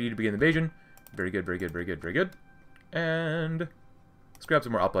 and we need to begin the invasion. Very good, very good, very good, very good. And let's grab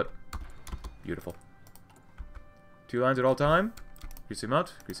some more output. Beautiful. 2 lines at all time. Increase the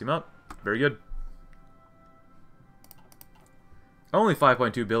amount, increase the amount. Very good. Only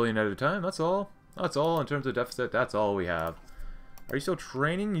 5.2 billion at a time, that's all. That's all in terms of deficit, that's all we have. Are you still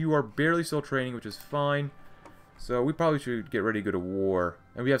training? You are barely still training, which is fine. So we probably should get ready to go to war.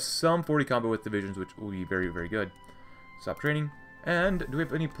 And we have some 40 combat with divisions, which will be very, very good. Stop training. And do we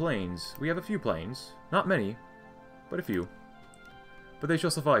have any planes? We have a few planes. Not many, but a few. But they shall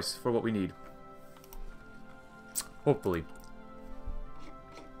suffice for what we need. Hopefully.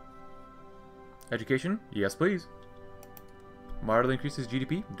 Education? Yes, please. Moderately increases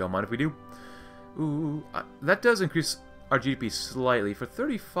GDP. Don't mind if we do. Ooh, that does increase our GDP slightly. For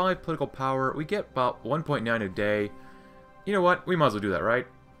 35 political power, we get about 1.9 a day. You know what? We might as well do that, right?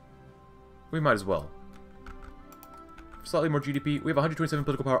 We might as well. Slightly more GDP. We have 127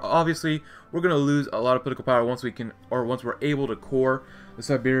 political power. Obviously, we're going to lose a lot of political power once we can, or once we're able to core the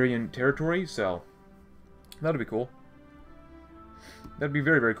Siberian territory. So, that'll be cool. That'd be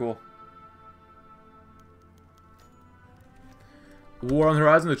very, very cool. War on the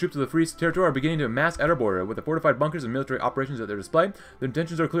horizon, the troops of the Free Territory are beginning to amass at our border. With the fortified bunkers and military operations at their display, their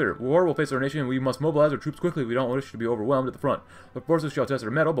intentions are clear. War will face our nation, and we must mobilize our troops quickly if we don't wish to be overwhelmed at the front. The forces shall test their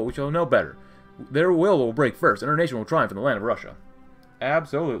mettle, but we shall know better. Their will break first, and our nation will triumph in the land of Russia.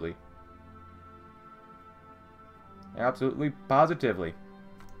 Absolutely. Absolutely, positively.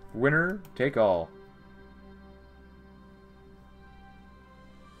 Winner, take all.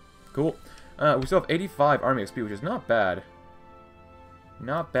 Cool. We still have 85 Army XP, which is not bad.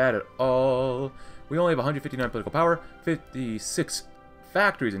 Not bad at all. We only have 159 political power, 56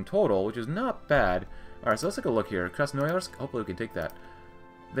 factories in total, which is not bad. Alright, so let's take a look here. Krasnoyarsk, hopefully we can take that.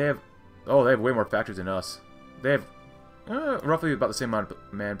 They have... Oh, they have way more factories than us. They have roughly about the same amount of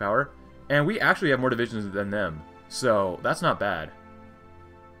manpower. And we actually have more divisions than them. So, that's not bad.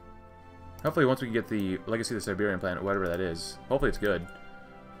 Hopefully once we can get the Legacy of the Siberian Planet, whatever that is. Hopefully it's good.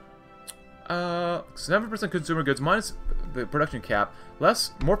 7% consumer goods minus the production cap.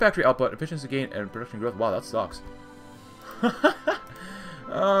 More factory output, efficiency gain, and production growth. Wow, that sucks.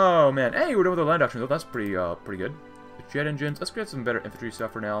 Oh, man. Hey, we're done with the land doctrine, though. That's pretty good. Jet engines. Let's get some better infantry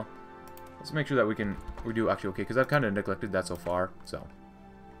stuff for now. Let's make sure that we do actually okay, because I've kind of neglected that so far, so.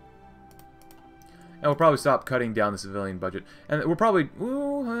 And we'll probably stop cutting down the civilian budget. And we're probably,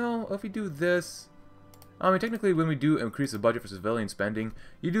 ooh, well, if we do this... I mean, technically, when we do increase the budget for civilian spending,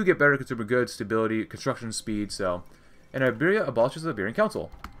 you do get better consumer goods, stability, construction speed, so... And Iberia abolishes the Iberian Council.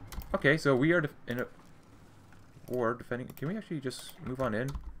 Okay, so we are in a war defending... Can we actually just move on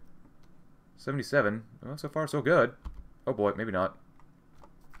in? 77. Well, so far, so good. Oh boy, maybe not.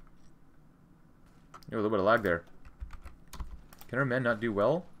 A little bit of lag there. Can our men not do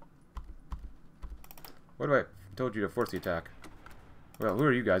well? What do I told you to force the attack? Well, who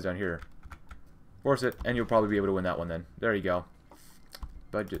are you guys down here? Force it, and you'll probably be able to win that one then. There you go.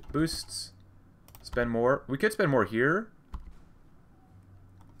 Budget boosts. Spend more. We could spend more here.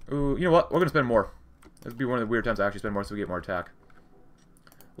 Ooh, you know what? We're going to spend more. This would be one of the weird times I actually spend more so we get more attack.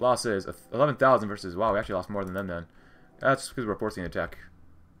 Losses. 11,000 versus... Wow, we actually lost more than them then. That's because we're forcing the attack.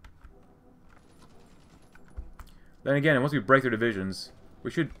 Then again, once we break their divisions,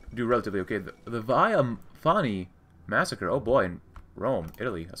 we should do relatively okay. The Via Fani massacre. Oh boy, in Rome,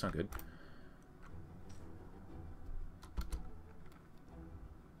 Italy. That's not good.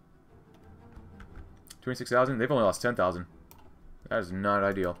 $26,000. They've only lost 10,000. That is not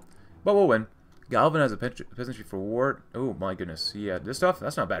ideal. But we'll win. Galvanize a peasantry for war. Oh my goodness. Yeah, this stuff,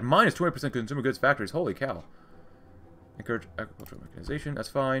 that's not bad. Minus 20% consumer goods factories. Holy cow. Encourage agricultural mechanization. That's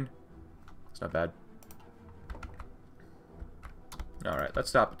fine. It's not bad. Alright, let's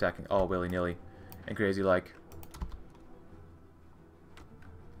stop attacking all willy-nilly and crazy-like.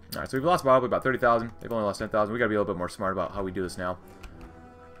 Alright, so we've lost probably about 30,000. They've only lost 10,000. We gotta be a little bit more smart about how we do this now.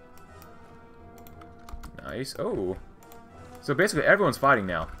 Nice. Oh. So basically everyone's fighting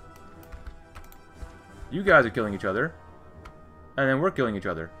now. You guys are killing each other. And then we're killing each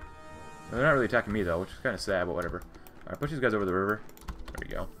other. They're not really attacking me though, which is kind of sad, but whatever. Alright, push these guys over the river. There we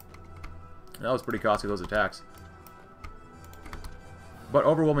go. That was pretty costly, those attacks. But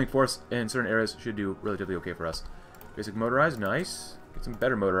overwhelming force in certain areas should do relatively okay for us. Basic motorized, nice. Get some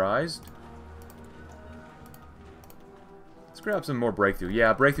better motorized. Let's grab some more breakthrough.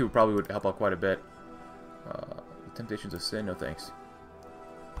 Yeah, breakthrough probably would help out quite a bit. Temptations of sin, no thanks.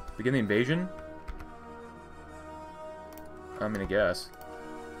 Begin the invasion? I mean, I guess.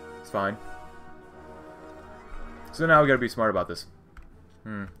 It's fine. So now we gotta be smart about this.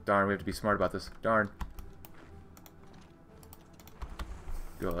 Darn, we have to be smart about this. Darn.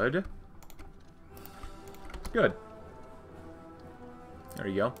 Good. Good. There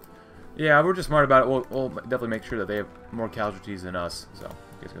you go. Yeah, we're just smart about it. We'll definitely make sure that they have more casualties than us. So,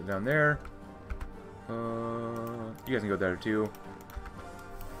 you guys go down there. You guys can go there too.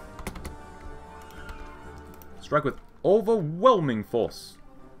 Strike with overwhelming force.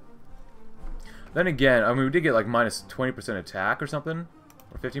 Then again, I mean, we did get like minus 20% attack or something.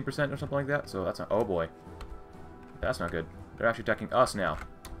 Or 15% or something like that. So that's not... Oh boy. That's not good. They're actually attacking us now.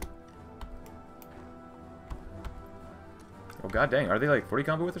 Oh god dang, are they like 40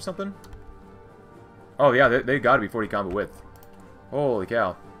 combo width or something? Oh yeah, they gotta be 40 combo width. Holy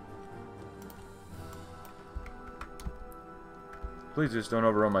cow. Please just don't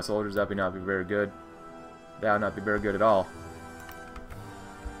overrun my soldiers, that would not be very good. That would not be very good at all.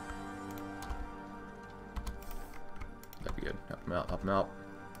 That'd be good. Help them out, help them out.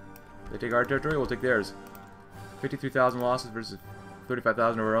 They take our territory, we'll take theirs. 53,000 losses versus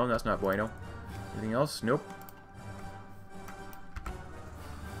 35,000 of our own, that's not bueno. Anything else? Nope.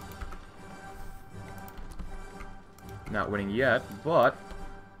 Not winning yet, but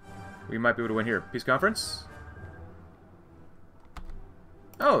we might be able to win here. Peace conference.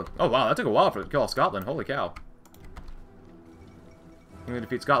 Oh wow, that took a while for it to kill Scotland. Holy cow. I'm going to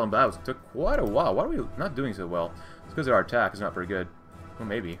defeat Scotland, but that took quite a while. Why are we not doing so well? It's because our attack is not very good. Well,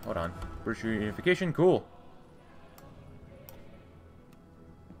 maybe. Hold on. British unification, cool.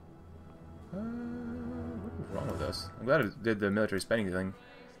 What was wrong with us? I'm glad it did the military spending thing.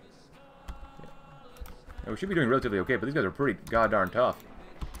 Yeah, we should be doing relatively okay, but these guys are pretty goddarn tough.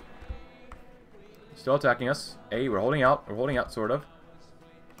 Still attacking us. Hey, we're holding out. We're holding out, sort of.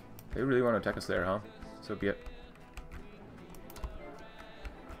 They really want to attack us there, huh? So be it.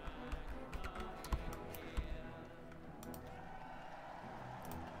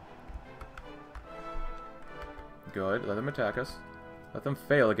 Good. Let them attack us. Let them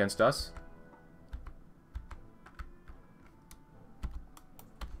fail against us.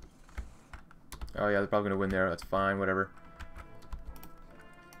 Oh yeah, they're probably going to win there. That's fine, whatever.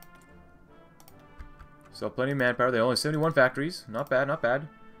 So plenty of manpower. They only have 71 factories. Not bad, not bad.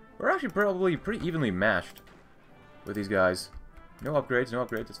 We're actually probably pretty evenly matched with these guys. No upgrades, no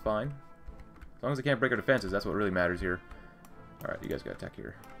upgrades. That's fine. As long as they can't break our defenses, that's what really matters here. Alright, you guys got to attack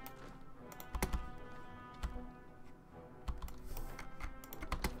here.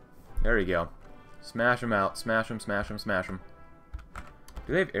 There you go. Smash them out. Smash them, smash them, smash them.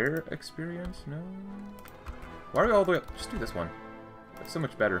 Do they have air experience? No. Why are we all the way up? Just do this one. That's so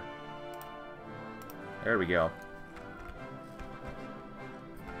much better. There we go.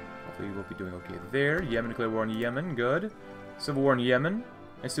 Hopefully we'll be doing okay there. Yemen declare war on Yemen. Good. Civil war in Yemen.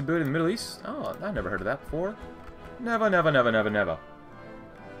 Instability in the Middle East. Oh, I never heard of that before. Never, never, never, never, never.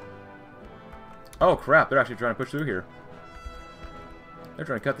 Oh, crap. They're actually trying to push through here. They're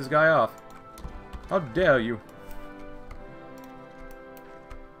trying to cut this guy off. How dare you?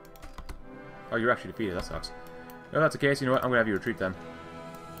 Oh, you're actually defeated. That sucks. If that's the case, you know what? I'm going to have you retreat then.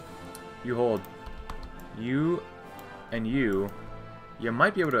 You hold. You and you. You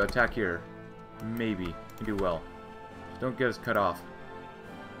might be able to attack here. Maybe. You do well. Just don't get us cut off.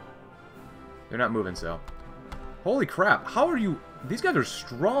 They're not moving, so. Holy crap. How are you... These guys are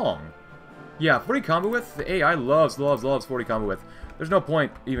strong. Yeah, 40 combo width. The AI loves 40 combo width. There's no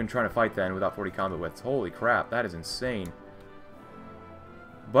point even trying to fight then without 40 combo widths. Holy crap. That is insane.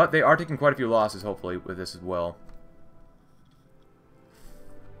 But they are taking quite a few losses, hopefully, with this as well.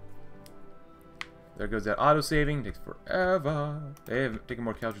 There goes that auto-saving. Takes forever. They have taken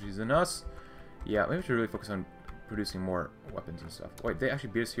more casualties than us. Yeah, maybe we should really focus on producing more weapons and stuff. Wait, they actually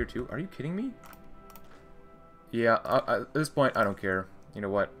beat us here too? Are you kidding me? Yeah, at this point, I don't care. You know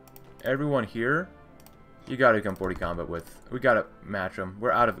what? Everyone here, You gotta become 40 combat with. We gotta match them.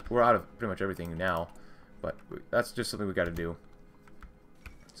 We're out of pretty much everything now, but that's just something we gotta do.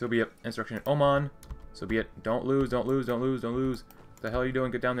 So be it. Instruction in Oman. So be it. Don't lose. Don't lose. Don't lose. Don't lose. What the hell are you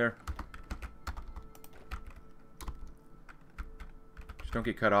doing? Get down there. Just don't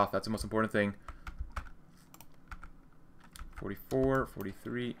get cut off. That's the most important thing. 44,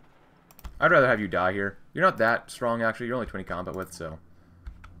 43. I'd rather have you die here. You're not that strong, actually. You're only 20 combat with, so.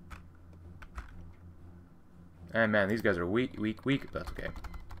 And man, these guys are weak, weak, weak. But that's okay.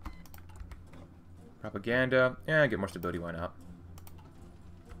 Propaganda. Yeah, get more stability. Why not?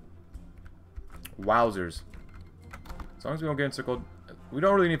 Wowzers. As long as we don't get encircled. We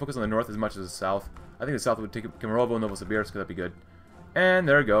don't really need to focus on the north as much as the south. I think the south would take Kemerovo and Novosibirsk, because that'd be good. And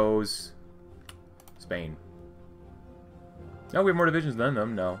there goes Spain. No, we have more divisions than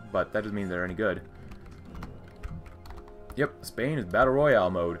them, no. But that doesn't mean they're any good. Yep, Spain is Battle Royale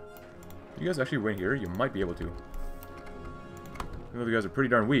mode. You guys actually win here? You might be able to. Even though you guys are pretty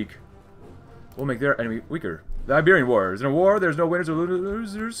darn weak. We'll make their enemy weaker. The Iberian Wars. In a war, there's no winners or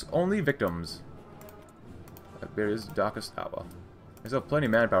losers, only victims. Iberia's darkest hour. They still have plenty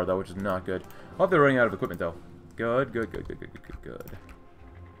of manpower, though, which is not good. I hope they're running out of equipment, though. Good, good, good, good, good, good, good, good.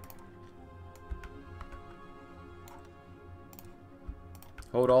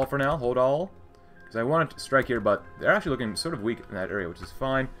 Hold all for now. Hold all. Because I want to strike here, but they're actually looking sort of weak in that area, which is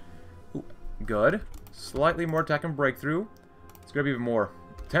fine. Ooh, good. Slightly more attack and breakthrough. It's going to be even more.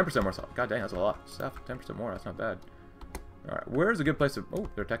 10% more. God dang, that's a lot. Stuff. 10% more. That's not bad. Alright, where's a good place to... Oh,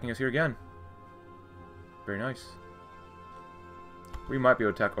 they're attacking us here again. Very nice. We might be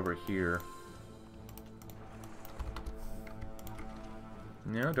able to attack over here.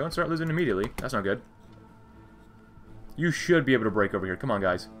 No, don't start losing immediately. That's not good. You should be able to break over here. Come on,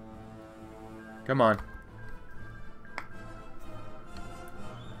 guys. Come on.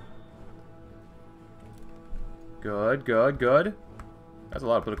 Good, good, good. That's a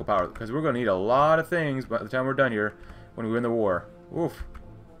lot of political power, because we're going to need a lot of things by the time we're done here when we win the war. Oof.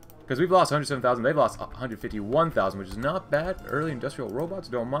 Because we've lost 107,000, they've lost 151,000, which is not bad. Early industrial robots,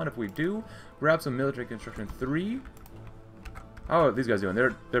 don't mind if we do. Grab some military construction 3. How are these guys doing?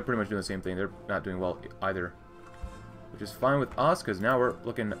 They're pretty much doing the same thing. They're not doing well either. Which is fine with us, because now we're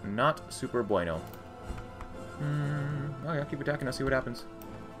looking not super bueno. Oh yeah, keep attacking us, see what happens.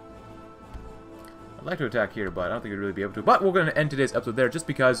 I'd like to attack here, but I don't think we'd really be able to. But we're going to end today's episode there, just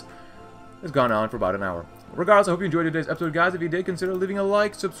because it's gone on for about an hour. Regardless, I hope you enjoyed today's episode, guys. If you did, consider leaving a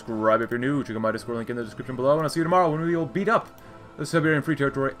like, subscribe if you're new, check out my Discord link in the description below, and I'll see you tomorrow when we will beat up the Siberian Free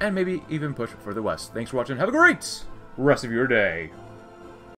Territory, and maybe even push further west. Thanks for watching, have a great rest of your day.